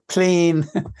kind of plain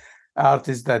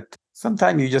artists that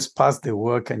sometimes you just pass their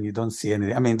work and you don't see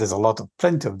anything. I mean, there's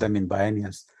plenty of them in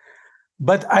biennials.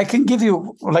 But I can give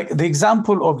you like the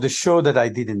example of the show that I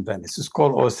did in Venice. It's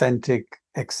called Authentic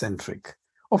Eccentric.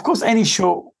 Of course, any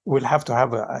show will have to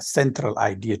have a central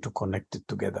idea to connect it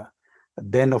together.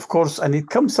 Then, of course, and it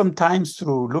comes sometimes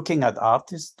through looking at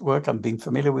artists' work and being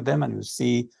familiar with them, and you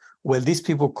see, well, these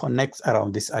people connect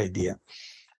around this idea.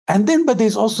 And then, but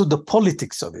there's also the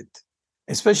politics of it,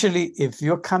 especially if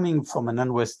you're coming from a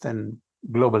non-Western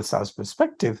global South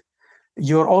perspective,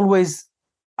 you're always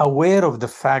aware of the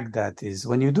fact that is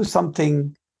when you do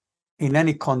something in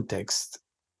any context,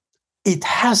 it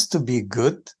has to be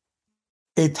good.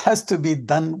 It has to be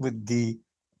done with the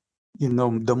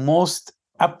most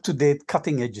up-to-date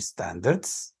cutting-edge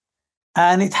standards.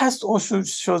 And it has to also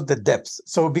show the depth.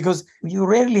 So because you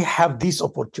rarely have these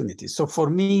opportunities. So for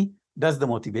me, that's the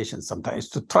motivation sometimes,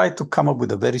 to try to come up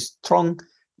with a very strong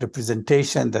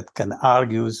representation that can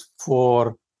argue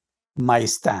for my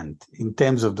stand in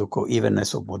terms of the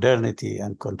co-evenness of modernity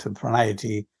and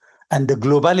contemporaneity and the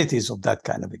globalities of that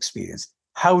kind of experience.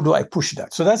 How do I push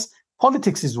that? So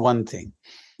politics is one thing.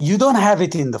 You don't have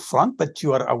it in the front, but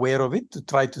you are aware of it to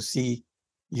try to see.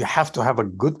 You have to have a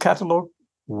good catalog,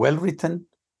 well written,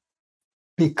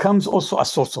 becomes also a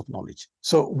source of knowledge.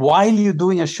 So while you're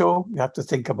doing a show, you have to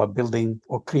think about building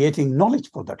or creating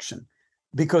knowledge production,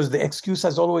 because the excuse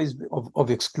has always of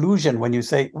exclusion when you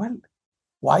say, well,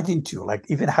 why didn't you? Like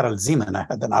even Harald Zeman, I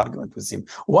had an argument with him.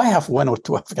 Why have one or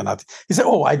two African artists? He said,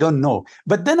 oh, I don't know.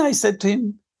 But then I said to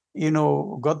him,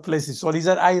 God bless his soul. He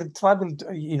said, I traveled,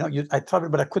 I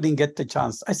traveled, but I couldn't get the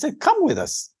chance. I said, come with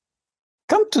us.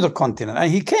 Come to the continent.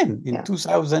 And he came in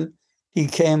 2000. He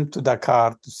came to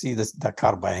Dakar to see the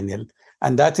Dakar Biennial.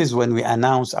 And that is when we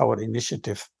announced our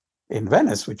initiative in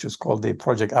Venice, which was called the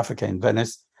Project Africa in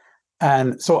Venice.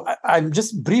 And so I'm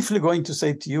just briefly going to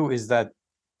say to you is that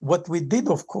what we did,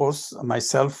 of course,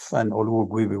 myself and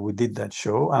Oluwagwibe, we did that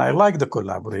show. And I like the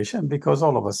collaboration because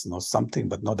all of us know something,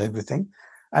 but not everything.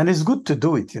 And it's good to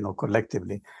do it,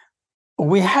 collectively.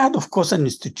 We had, of course, an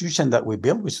institution that we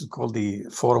built, which is called the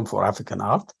Forum for African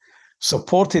Art,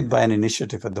 supported by an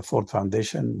initiative at the Ford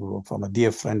Foundation from a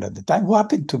dear friend at the time, who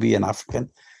happened to be an African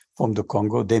from the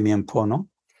Congo, Damien Pono.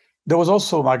 There was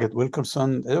also Margaret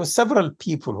Wilkerson. There were several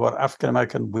people who are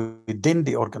African-American within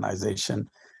the organization,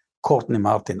 Courtney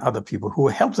Martin, other people who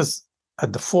helped us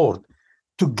at the Ford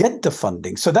to get the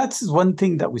funding. So that's one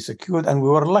thing that we secured, and we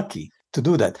were lucky to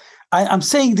do that. I'm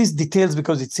saying these details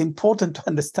because it's important to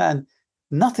understand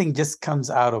nothing just comes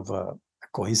out of a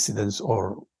coincidence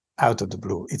or out of the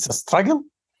blue. It's a struggle,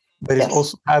 but it's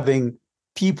also having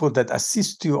people that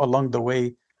assist you along the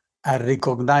way and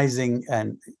recognizing,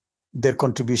 and their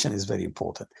contribution is very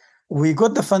important. We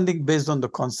got the funding based on the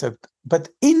concept, but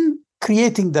in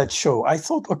creating that show, I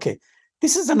thought, okay,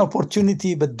 this is an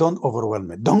opportunity, but don't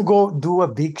overwhelm it. Don't go do a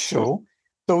big show.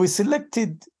 So we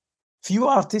selected few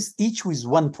artists, each with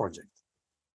one project.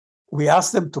 We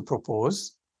asked them to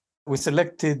propose. We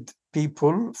selected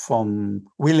people from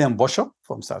William Bishop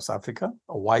from South Africa,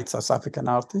 a white South African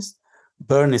artist,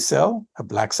 Bernie Sell, a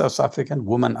black South African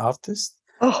woman artist,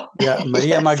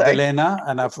 Maria Magdalena,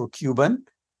 an Afro-Cuban,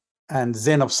 and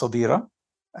Zainab Sadira,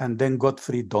 and then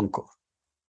Godfrey Donkor,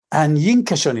 and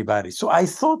Yinka Shonibari. So I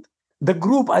thought the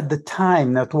group at the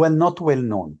time were not well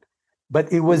known,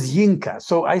 but it was Yinka.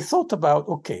 So I thought about,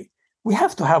 okay, we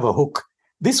have to have a hook.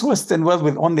 This Western world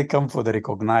will only come for the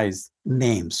recognized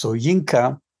names. So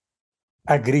Yinka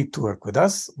agreed to work with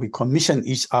us. We commissioned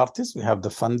each artist. We have the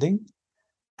funding.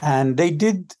 And they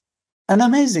did an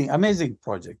amazing, amazing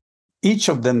project. Each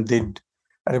of them did.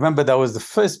 I remember that was the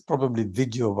first probably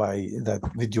video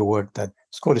work that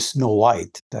it's called Snow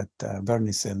White that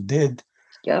Bernie Sell did.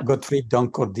 Yep. Godfrey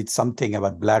Donkor did something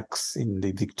about blacks in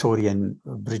the Victoria,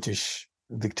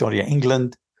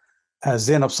 England.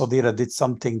 Zainab Sadira did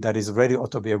something that is very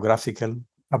autobiographical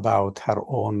about her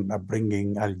own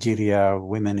upbringing, Algeria,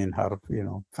 women in her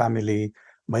family.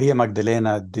 Maria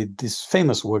Magdalena did this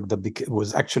famous work that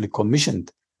was actually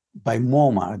commissioned by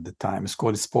MoMA at the time. It's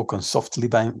called Spoken Softly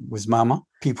with Mama,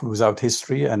 People Without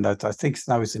History. And that I think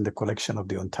now is in the collection of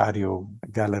the Ontario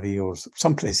Gallery or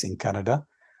someplace in Canada.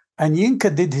 And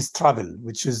Yinka did his travel,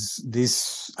 which is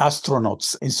these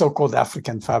astronauts in so-called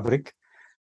African fabric.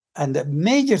 And the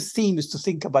major theme is to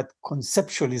think about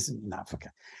conceptualism in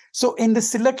Africa. So in the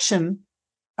selection,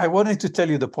 I wanted to tell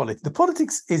you the politics. The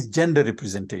politics is gender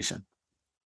representation.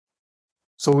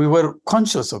 So we were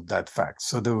conscious of that fact.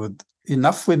 So there were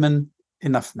enough women,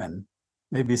 enough men,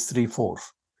 maybe 3-4,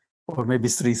 or maybe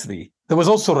 3-3. There was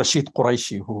also Rashid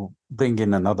Quraishi, who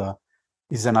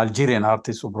is an Algerian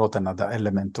artist who brought another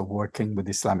element of working with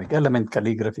Islamic element,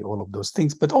 calligraphy, all of those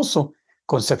things, but also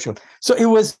conceptual. So it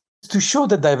was to show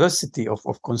the diversity of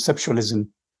conceptualism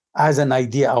as an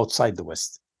idea outside the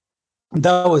West.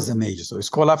 That was the major. So it's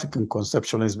called African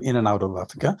conceptualism in and out of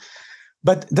Africa.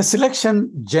 But the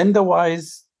selection,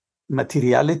 gender-wise,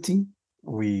 materiality,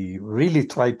 we really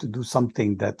tried to do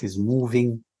something that is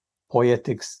moving,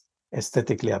 poetics,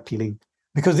 aesthetically appealing,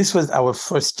 because this was our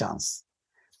first chance.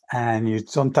 And you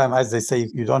sometimes, as they say,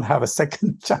 you don't have a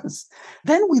second chance.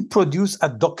 Then we produce a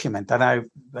document, and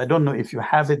I don't know if you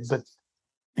have it, but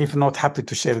if not, happy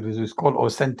to share it with you. It's called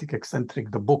Authentic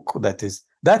Eccentric, the book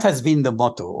that has been the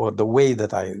motto or the way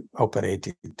that I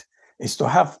operated, is to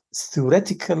have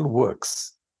theoretical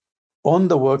works on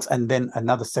the works and then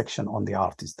another section on the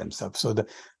artists themselves. So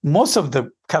most of the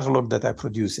catalog that I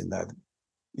produce in that,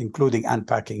 including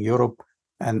Unpacking Europe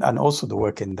and also the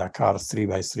work in Dakar,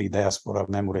 3x3 Diaspora,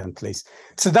 Memory and Place.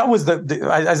 So that was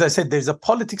as I said, there's a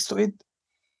politics to it,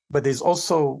 but there's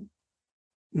also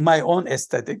my own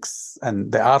aesthetics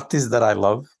and the artists that I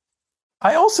love.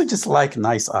 I also just like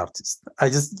nice artists. I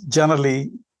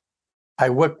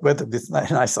work with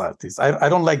nice artists. I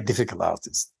don't like difficult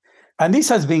artists. And this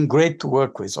has been great to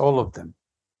work with, all of them.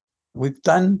 We've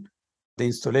done the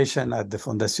installation at the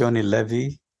Fondazione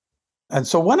Levi. And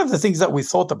so one of the things that we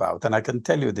thought about, and I can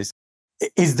tell you this,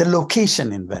 is the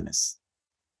location in Venice.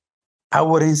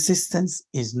 Our insistence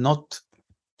is not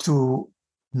to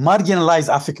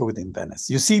marginalize Africa within Venice.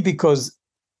 You see, because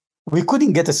we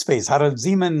couldn't get a space. Harald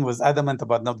Zeman was adamant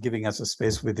about not giving us a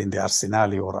space within the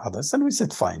Arsenali or others. And we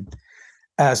said, fine.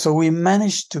 So we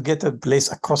managed to get a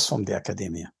place across from the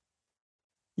Accademia,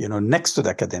 next to the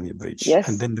Accademia Bridge, yes,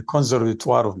 and then the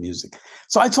Conservatoire of Music.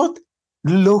 So I thought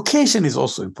location is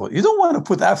also important. You don't want to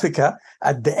put Africa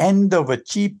at the end of a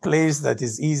cheap place that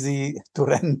is easy to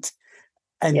rent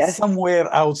and yes,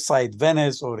 somewhere outside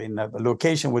Venice or in a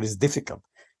location where it's difficult.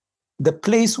 The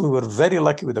place, we were very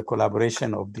lucky with the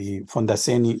collaboration of the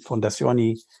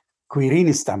Fondazione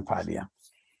Quirini Stampalia.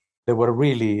 There were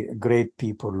really great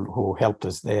people who helped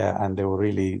us there, and they were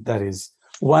really, that is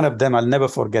one of them. I'll never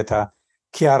forget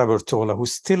Chiara Bertola, who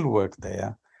still worked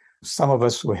there. Some of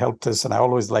us who helped us, and I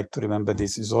always like to remember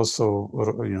this, is also,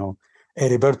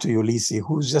 Heriberto Ulisi,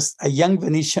 who's just a young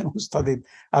Venetian who studied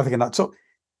African art. So,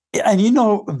 and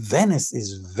Venice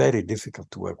is very difficult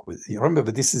to work with. You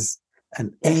remember, this is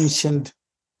an ancient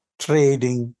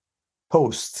trading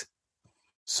post.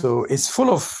 So it's full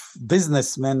of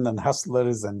businessmen and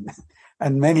hustlers and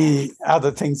many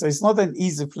other things. So it's not an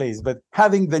easy place, but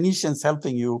having Venetians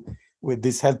helping you with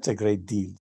this helped a great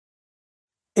deal.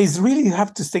 It's really, you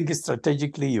have to think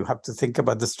strategically. You have to think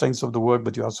about the strengths of the work,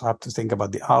 but you also have to think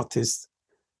about the artists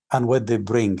and what they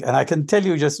bring. And I can tell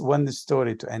you just one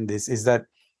story to end this, is that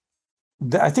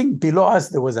I think below us,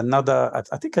 there was another,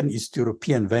 I think an East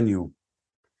European venue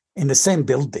in the same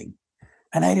building.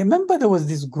 And I remember there was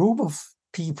this group of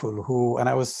people and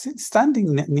I was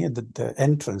standing near the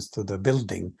entrance to the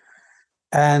building,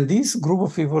 And this group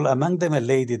of people, among them a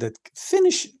lady that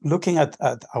finished looking at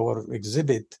our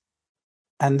exhibit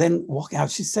and then walking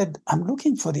out, she said, I'm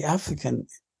looking for the African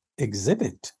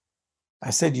exhibit.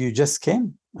 I said, you just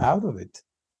came out of it.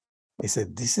 He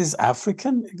said, this is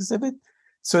African exhibit?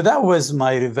 So that was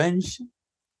my revenge.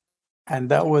 And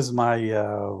that was my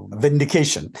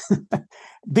vindication.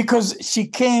 Because she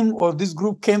came, or this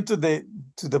group came to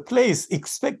the place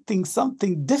expecting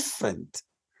something different.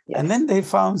 Yes. And then they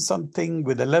found something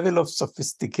with a level of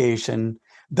sophistication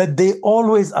that they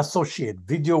always associate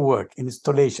video work,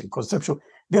 installation, conceptual.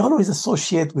 They always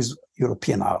associate with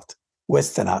European art,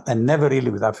 Western art, and never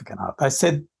really with African art. I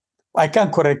said, I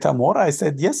can't correct her more. I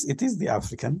said, yes, it is the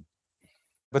African.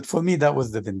 But for me, that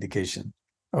was the vindication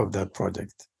of that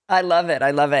project. I love it.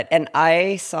 I love it. And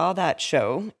I saw that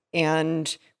show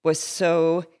and was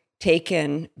so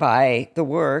taken by the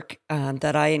work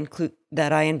that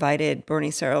I invited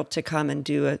Bernie Searle to come and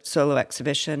do a solo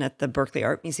exhibition at the Berkeley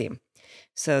Art Museum.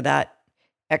 So that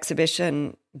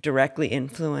exhibition directly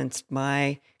influenced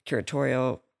my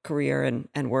curatorial career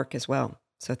and work as well.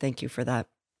 So thank you for that.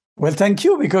 Well, thank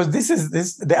you, because this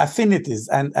is the affinities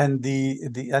and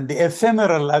the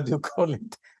ephemeral, how do you call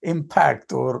it,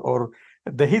 impact or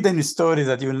the hidden stories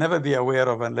that you'll never be aware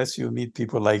of unless you meet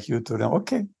people like you to know,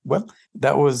 okay, well,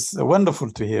 that was wonderful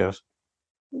to hear.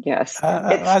 Yes.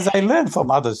 As I learned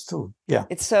from others too. Yeah.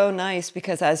 It's so nice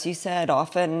because, as you said,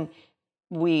 often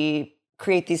we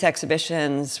create these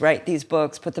exhibitions, write these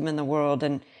books, put them in the world,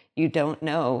 and you don't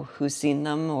know who's seen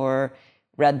them or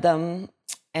read them.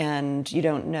 And you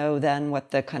don't know then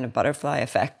what the kind of butterfly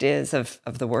effect is of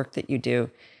the work that you do.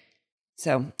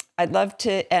 So I'd love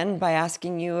to end by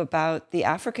asking you about the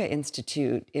Africa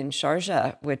Institute in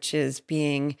Sharjah, which is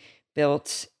being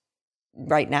built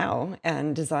right now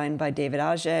and designed by David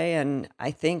Adjaye, and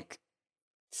I think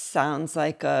sounds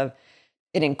like an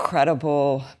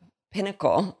incredible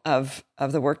pinnacle of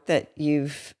the work that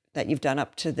you've done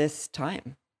up to this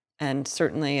time, and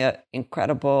certainly an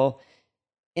incredible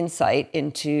insight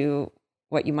into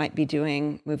what you might be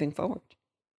doing moving forward.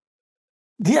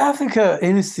 The Africa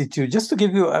Institute, just to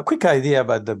give you a quick idea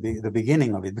about the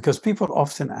beginning of it, because people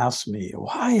often ask me,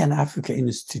 why an Africa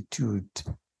Institute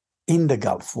in the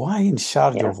Gulf? Why in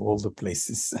Sharjah of all the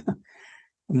places?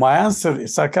 My answer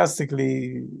is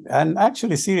sarcastically and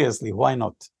actually seriously, why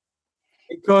not?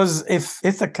 Because if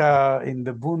Ithaca in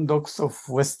the boondocks of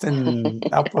Western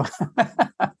upper,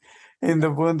 in the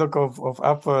boondock of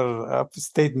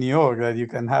upstate New York, that you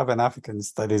can have an African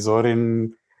studies, or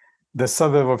in the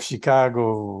suburb of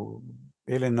Chicago,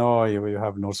 Illinois, where you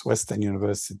have Northwestern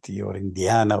University, or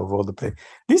Indiana, of all the places.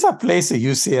 These are places,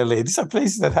 UCLA, these are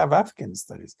places that have African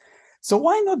studies. So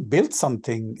why not build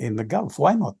something in the Gulf?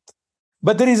 Why not?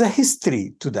 But there is a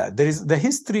history to that. The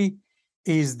history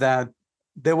is that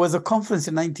there was a conference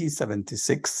in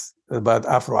 1976 about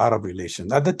Afro-Arab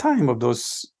relations at the time of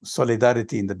those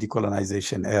solidarity in the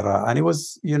decolonization era. And it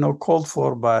was, called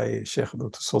for by Sheikh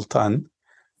Dr. Sultan,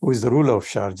 who is the ruler of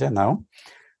Sharjah now,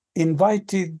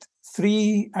 invited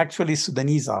 3 actually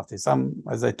Sudanese artists.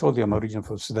 As I told you, I'm originally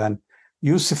from Sudan.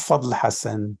 Yusuf Fadl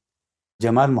Hassan,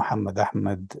 Jamal Muhammad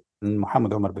Ahmed, and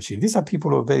Muhammad Omar Bashir. These are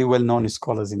people who are very well-known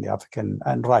scholars in the African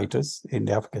and writers in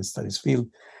the African studies field.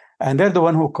 And they're the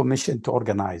one who commissioned to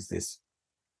organize this.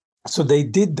 So they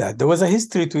did that. There was a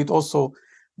history to it also,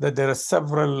 that there are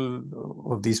several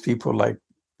of these people, like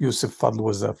Yusuf Fadl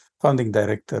was a founding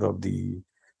director of the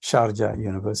Sharjah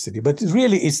University. But it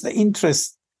really is the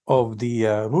interest of the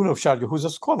ruler of Sharjah, who's a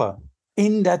scholar,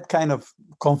 in that kind of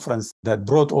conference that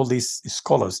brought all these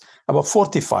scholars, about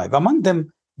 45. Among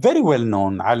them, very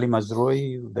well-known, Ali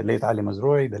Mazrui, the late Ali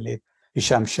Mazrui, the late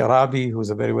Hisham Sharabi, who's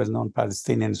a very well-known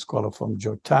Palestinian scholar from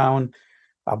Georgetown,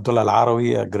 Abdullah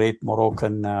Al-Arawi, a great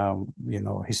Moroccan,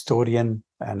 historian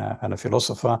and a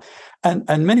philosopher,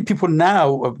 and many people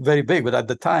now are very big. But at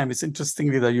the time, it's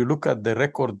interestingly that you look at the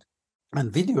record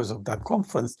and videos of that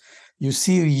conference, you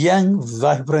see young,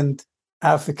 vibrant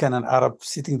African and Arab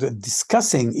sitting there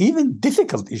discussing even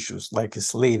difficult issues like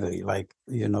slavery, like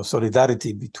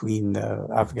solidarity between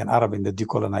African and Arab in the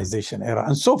decolonization era,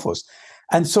 and so forth.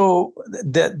 And so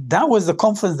that was the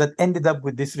conference that ended up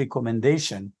with this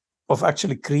recommendation of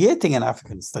actually creating an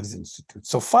African Studies Institute.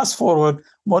 So fast forward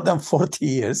more than 40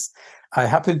 years, I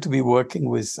happen to be working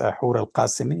with Hour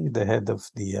Al-Qasimi, the head of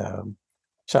the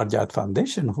Sharjah Art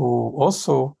Foundation, who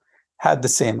also had the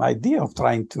same idea of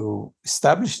trying to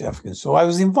establish the African. So I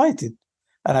was invited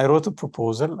and I wrote a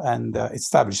proposal and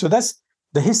established. So that's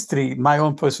the history, my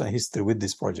own personal history with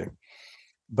this project.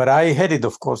 But I headed,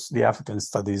 of course, the African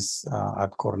Studies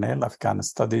at Cornell, Africana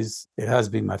Studies. It has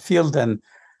been my field. And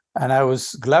And I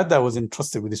was glad I was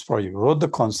interested with this project. Wrote the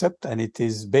concept, and it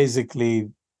is basically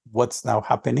what's now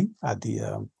happening at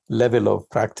the level of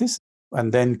practice.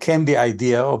 And then came the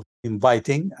idea of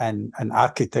inviting an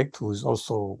architect who is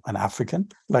also an African,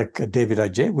 like David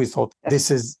Adjaye. We thought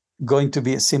this is going to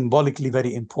be a symbolically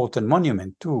very important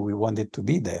monument too. We wanted to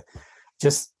be there,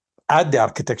 just at the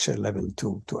architecture level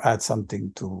to add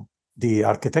something to the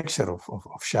architecture of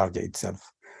Sharjah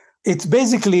itself. It's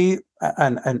basically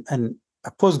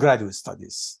a postgraduate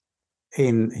studies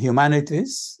in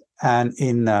humanities and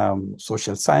in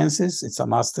social sciences. It's a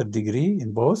master's degree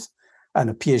in both and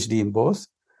a PhD in both.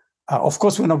 Of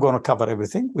course, we're not going to cover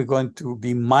everything. We're going to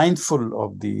be mindful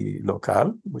of the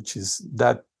locale, which is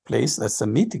that place. That's a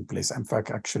meeting place. In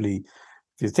fact, actually,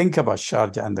 if you think about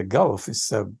Sharjah and the Gulf,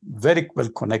 it's very well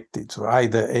connected to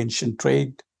either ancient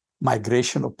trade,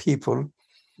 migration of people.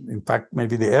 In fact,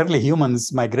 maybe the early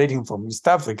humans migrating from East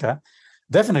Africa,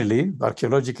 definitely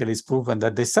archaeologically it's proven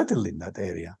that they settled in that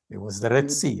area. It was the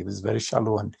Red Sea. It was very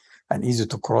shallow and easy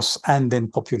to cross, and then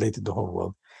populated the whole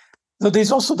world. So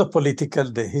there's also the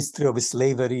political, the history of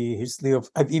slavery, history of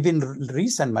even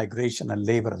recent migration and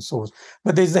labor and so on.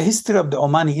 But there's the history of the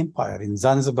Omani Empire in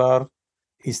Zanzibar,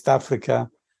 East Africa,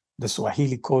 the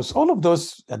Swahili coast, all of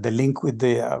those, the link with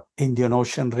the Indian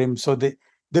Ocean rim. So the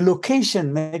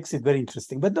location makes it very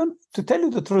interesting. But to tell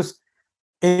you the truth,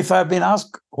 if I've been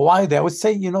asked why I would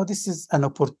say, this is an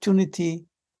opportunity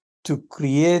to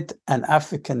create an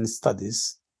African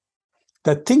studies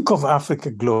that think of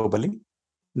Africa globally,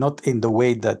 not in the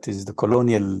way that is the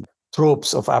colonial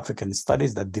tropes of African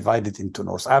studies that divide it into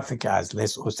North Africa as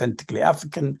less authentically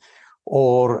African,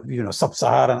 or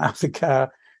sub-Saharan Africa.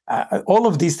 All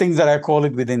of these things that I call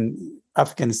it within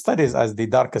African studies as the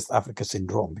darkest Africa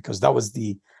syndrome, because that was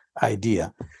the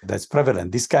idea that's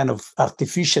prevalent. This kind of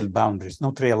artificial boundaries,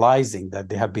 not realizing that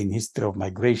there have been history of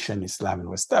migration, Islam in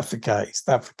West Africa, East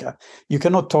Africa. You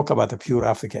cannot talk about a pure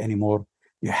Africa anymore.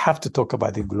 You have to talk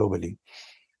about it globally.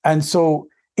 And so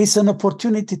it's an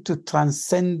opportunity to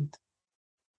transcend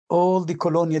all the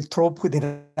colonial trope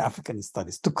within African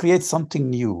studies, to create something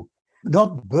new,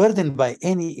 not burdened by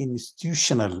any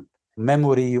institutional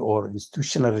memory or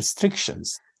institutional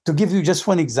restrictions. To give you just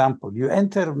one example, you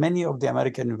enter many of the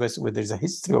American universities where there's a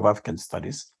history of African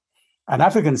studies, and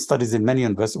African studies in many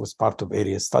universities was part of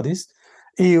area studies.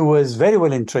 He was very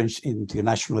well entrenched into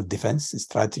national defense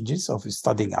strategies of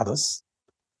studying others,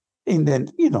 and then,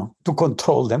 to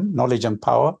control them, knowledge and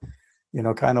power,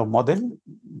 kind of model,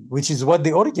 which is what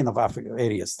the origin of African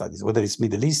area studies, whether it's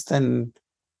Middle Eastern,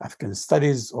 African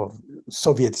studies, or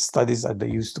Soviet studies, as they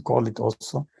used to call it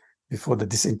also, before the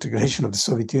disintegration of the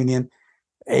Soviet Union,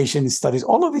 Asian studies,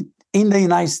 all of it in the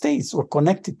United States were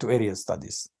connected to area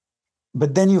studies.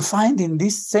 But then you find in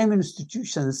these same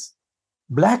institutions,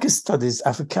 Black studies,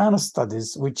 Africana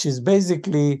studies, which is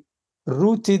basically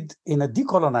rooted in a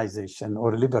decolonization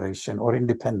or liberation or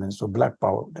independence or Black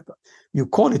power, you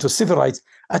call it, or civil rights,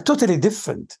 are totally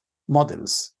different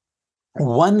models.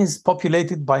 One is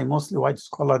populated by mostly white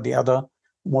scholars, the other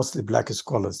mostly Black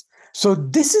scholars. So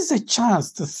this is a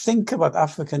chance to think about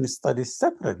African studies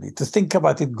separately, to think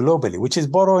about it globally, which is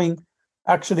borrowing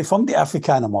actually from the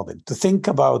Africana model, to think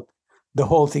about the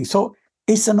whole thing. So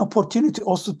it's an opportunity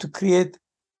also to create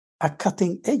a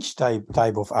cutting edge type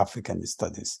of African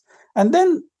studies. And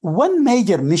then one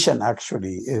major mission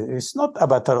actually is not a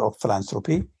matter of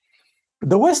philanthropy.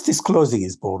 The West is closing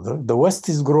its border. The West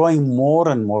is growing more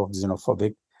and more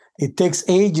xenophobic. It takes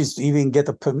ages to even get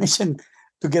a permission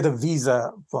to get a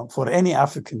visa for any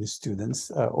African students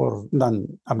or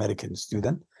non-American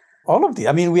student. All of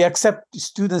we accept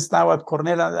students now at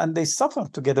Cornell and they suffer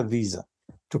to get a visa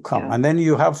to come. Yeah. And then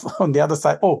you have on the other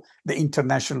side, the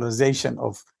internationalization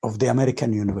of the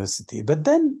American university. But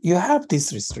then you have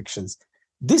these restrictions.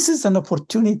 This is an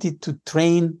opportunity to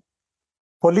train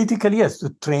politically, yes,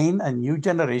 to train a new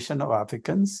generation of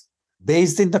Africans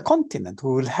based in the continent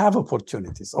who will have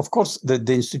opportunities. Of course, the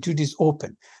institute is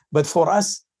open, but for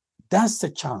us, that's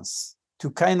the chance to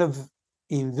kind of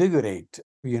invigorate,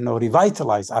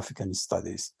 revitalize African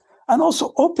studies, and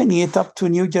also opening it up to a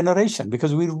new generation,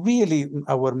 because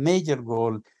our major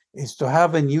goal is to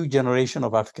have a new generation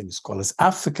of African scholars,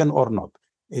 African or not,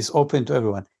 is open to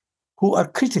everyone, who are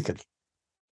critical,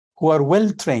 who are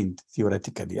well-trained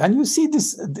theoretically. And you see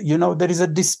this, there is a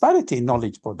disparity in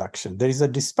knowledge production. There is a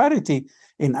disparity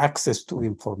in access to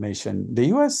information. The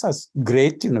US has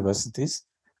great universities.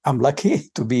 I'm lucky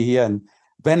to be here and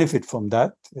benefit from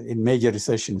that in major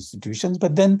research institutions,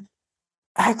 but then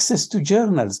access to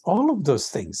journals, all of those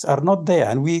things are not there.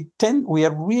 And we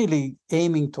are really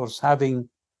aiming towards having,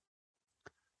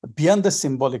 beyond the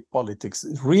symbolic politics,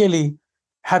 really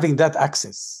having that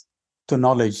access to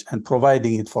knowledge and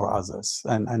providing it for others.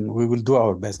 And we will do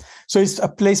our best. So it's a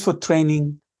place for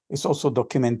training. It's also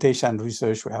documentation and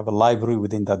research. We have a library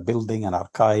within that building and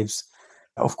archives.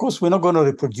 Of course, we're not going to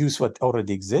reproduce what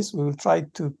already exists. We will try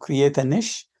to create a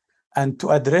niche and to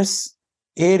address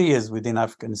areas within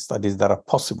African studies that are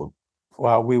possible.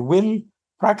 Well, we're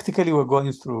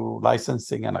going through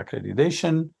licensing and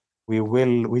accreditation.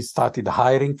 We started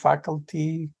hiring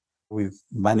faculty. We've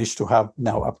managed to have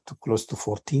now up to close to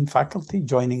 14 faculty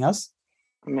joining us.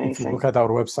 Amazing. If you look at our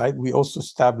website, we also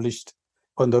established,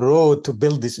 on the road to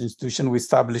build this institution, we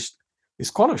established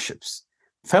scholarships,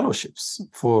 fellowships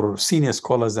for senior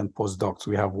scholars and postdocs.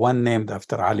 We have one named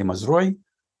after Ali Mazrui,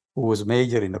 who was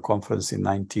major in the conference in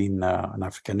an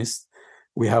Africanist.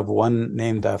 We have one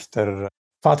named after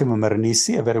Fatima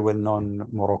Mernissi, a very well-known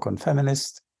Moroccan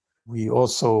feminist. We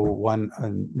also one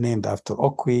named after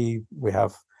Okwi. We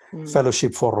have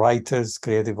fellowship for writers,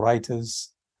 creative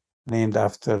writers, named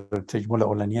after Tejmula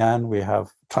Olanyan. We have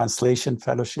translation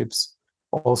fellowships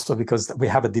also because we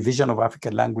have a division of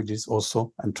African languages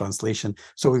also and translation.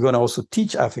 So we're going to also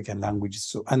teach African languages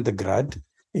to undergrad,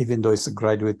 even though it's a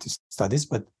graduate studies,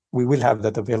 but we will have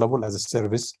that available as a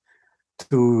service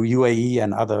to UAE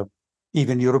and other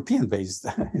even European-based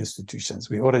institutions.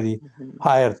 We already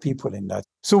hired people in that.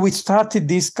 So we started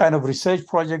this kind of research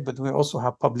project, but we also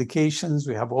have publications.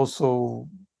 We have also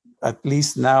at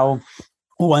least now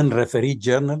one referee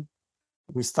journal.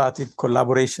 We started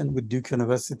collaboration with Duke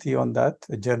University on that,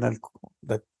 a journal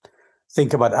that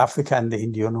think about Africa and the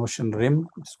Indian Ocean Rim.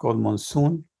 It's called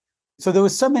Monsoon. So there were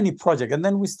so many projects. And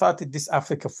then we started this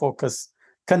Africa-focused,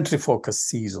 country-focused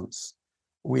seasons.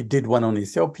 We did one on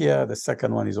Ethiopia. The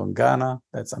second one is on Ghana.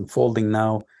 That's unfolding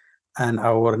now. And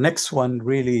our next one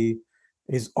really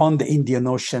is on the Indian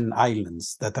Ocean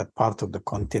islands that are part of the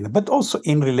continent, but also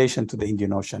in relation to the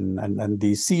Indian Ocean and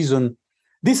the season.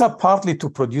 These are partly to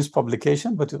produce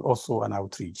publication, but it's also an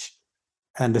outreach.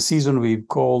 And the season we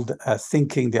called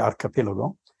Thinking the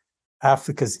Archipelago,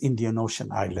 Africa's Indian Ocean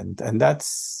Island. And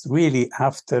that's really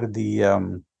after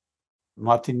the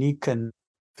Martinican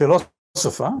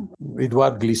philosopher,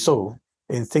 Edouard Glissot,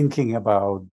 in thinking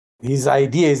about his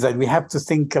idea is that we have to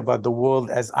think about the world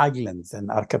as islands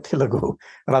and archipelago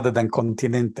rather than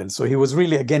continental. So he was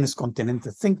really against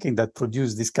continental thinking that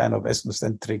produced this kind of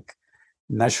ethnocentric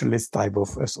nationalist type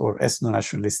of, or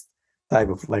ethno-nationalist type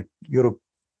of like Europe,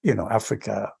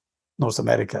 Africa, North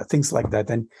America, things like that.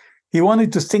 And he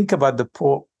wanted to think about the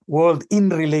world in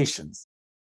relations.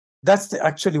 That's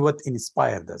actually what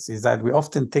inspired us, is that we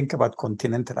often think about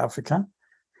continental Africa,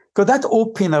 because that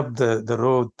opened up the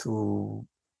road to,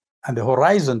 and the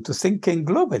horizon to thinking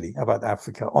globally about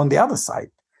Africa on the other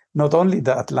side, not only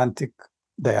the Atlantic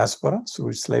diaspora,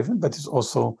 through slavery, but it's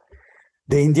also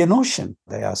the Indian Ocean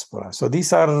diaspora. So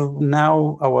these are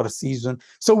now our season.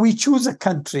 So we choose a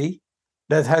country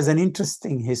that has an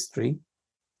interesting history,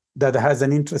 that has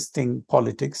an interesting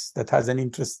politics, that has an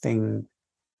interesting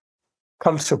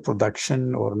culture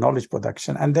production or knowledge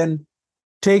production, and then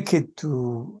take it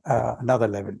to another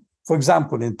level. For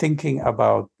example, in thinking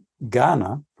about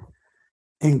Ghana,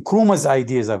 Nkrumah's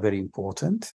ideas are very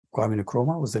important. Kwame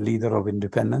Nkrumah was the leader of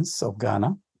independence of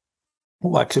Ghana,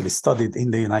 who actually studied in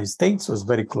the United States, was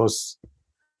very close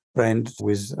friend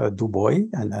with Du Bois.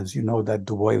 And as you know, that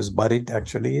Du Bois was buried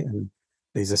actually, and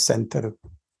there's a center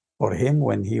for him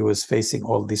when he was facing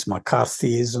all this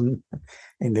McCarthyism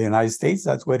in the United States.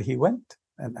 That's where he went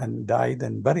and died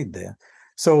and buried there.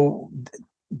 So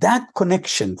that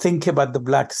connection, think about the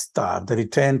Black Star, the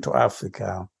return to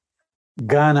Africa,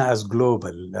 Ghana as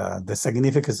global, the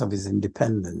significance of its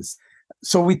independence.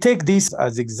 So we take these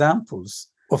as examples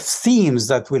of themes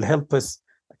that will help us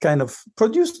kind of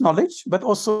produce knowledge, but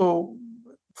also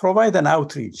provide an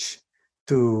outreach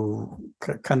to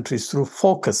countries through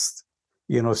focused,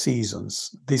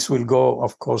 seasons. This will go,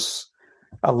 of course,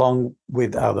 along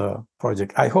with other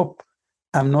projects. I hope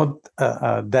I'm not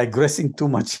digressing too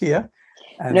much here.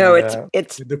 And, no,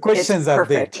 it's the questions are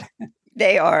perfect.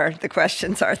 They are. The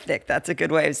questions are thick. That's a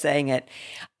good way of saying it.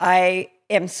 I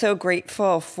am so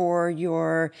grateful for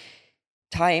your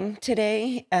time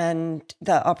today and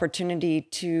the opportunity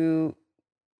to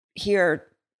hear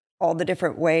all the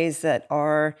different ways that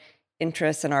our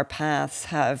interests and our paths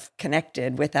have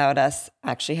connected without us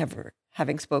actually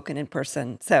having spoken in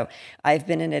person. So I've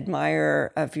been an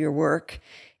admirer of your work.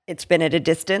 It's been at a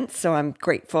distance, so I'm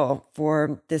grateful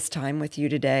for this time with you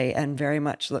today and very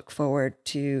much look forward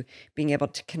to being able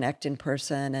to connect in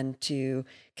person and to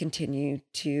continue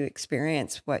to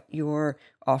experience what you're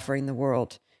offering the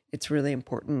world. It's really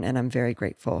important, and I'm very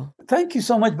grateful. Thank you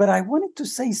so much. But I wanted to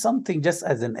say something just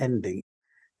as an ending.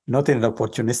 not in an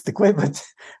opportunistic way, but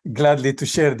gladly to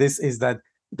share this, is that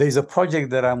there's a project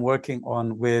that I'm working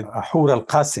on with Hour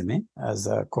Al-Qasimi as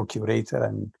a co-curator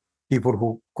and people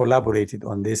who collaborated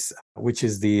on this, which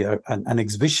is an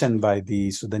exhibition by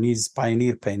the Sudanese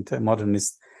pioneer painter,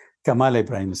 modernist Kamal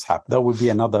Ibrahim Ishaq. That would be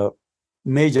another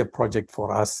major project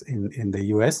for us in the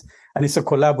US. And it's a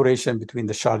collaboration between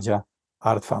the Sharjah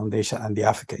Art Foundation and the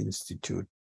Africa Institute.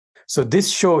 So this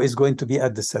show is going to be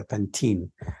at the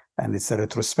Serpentine, and it's a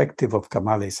retrospective of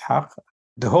Kamal Ishaq.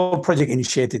 The whole project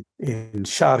initiated in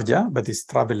Sharjah, but is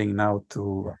traveling now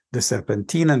to the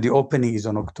Serpentine, and the opening is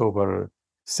on October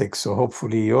 6th. So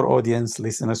hopefully your audience,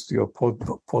 listeners to your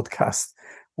podcast,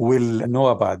 will know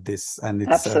about this. And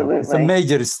it's a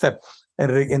major step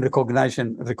in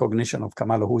recognition of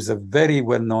Kamal, who is a very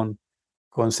well-known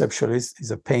conceptualist.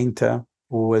 He's a painter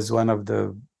who was one of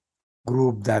the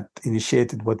group that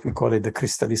initiated what we call it the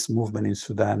Crystalist movement in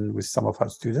Sudan with some of our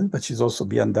students, but she's also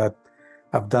beyond that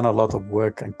have done a lot of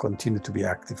work and continue to be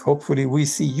active. Hopefully we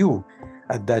see you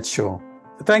at that show.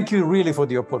 Thank you really for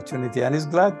the opportunity, and it's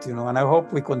glad, and I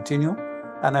hope we continue,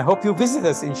 and I hope you visit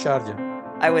us in Sharjah.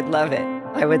 I would love it.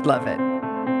 I would love it.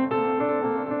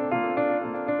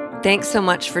 Thanks so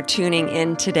much for tuning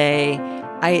in today.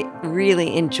 I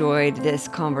really enjoyed this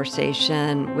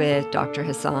conversation with Dr.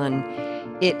 Hassan.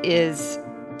 It is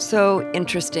so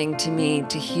interesting to me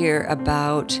to hear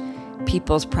about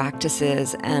people's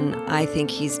practices, and I think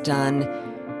he's done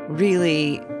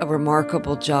really a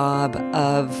remarkable job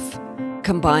of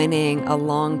combining a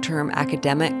long-term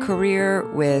academic career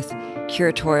with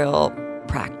curatorial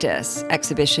practice,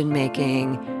 exhibition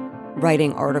making,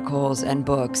 writing articles and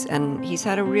books, and he's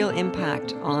had a real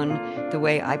impact on the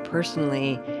way I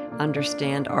personally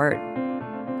understand art,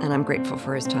 and I'm grateful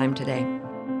for his time today.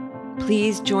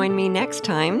 Please join me next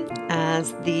time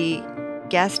as the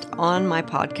guest on my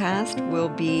podcast will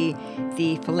be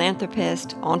the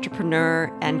philanthropist,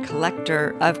 entrepreneur, and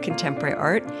collector of contemporary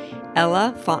art,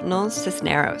 Ella Fontenot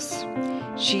Cisneros.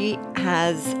 She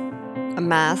has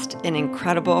amassed an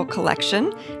incredible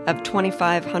collection of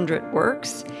 2,500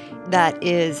 works that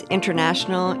is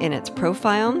international in its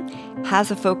profile,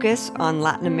 has a focus on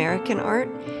Latin American art.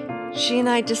 She and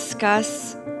I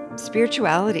discuss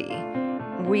spirituality.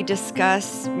 We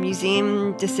discuss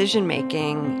museum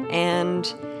decision-making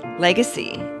and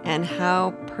legacy and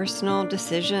how personal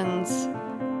decisions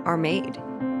are made.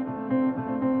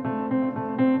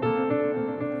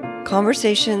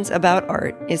 Conversations About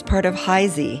Art is part of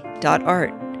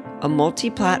HiZ.art, a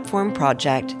multi-platform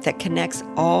project that connects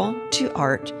all to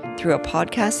art through a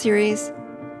podcast series,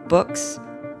 books,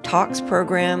 talks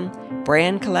program,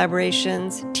 brand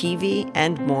collaborations, TV,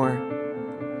 and more.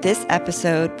 This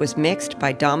episode was mixed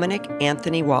by Dominic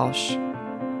Anthony Walsh.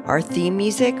 Our theme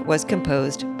music was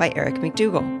composed by Eric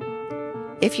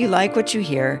McDougall. If you like what you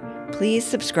hear, please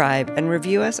subscribe and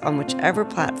review us on whichever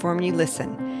platform you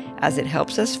listen, as it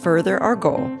helps us further our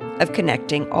goal of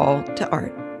connecting all to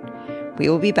art. We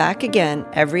will be back again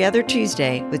every other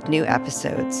Tuesday with new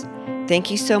episodes. Thank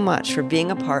you so much for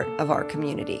being a part of our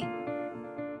community.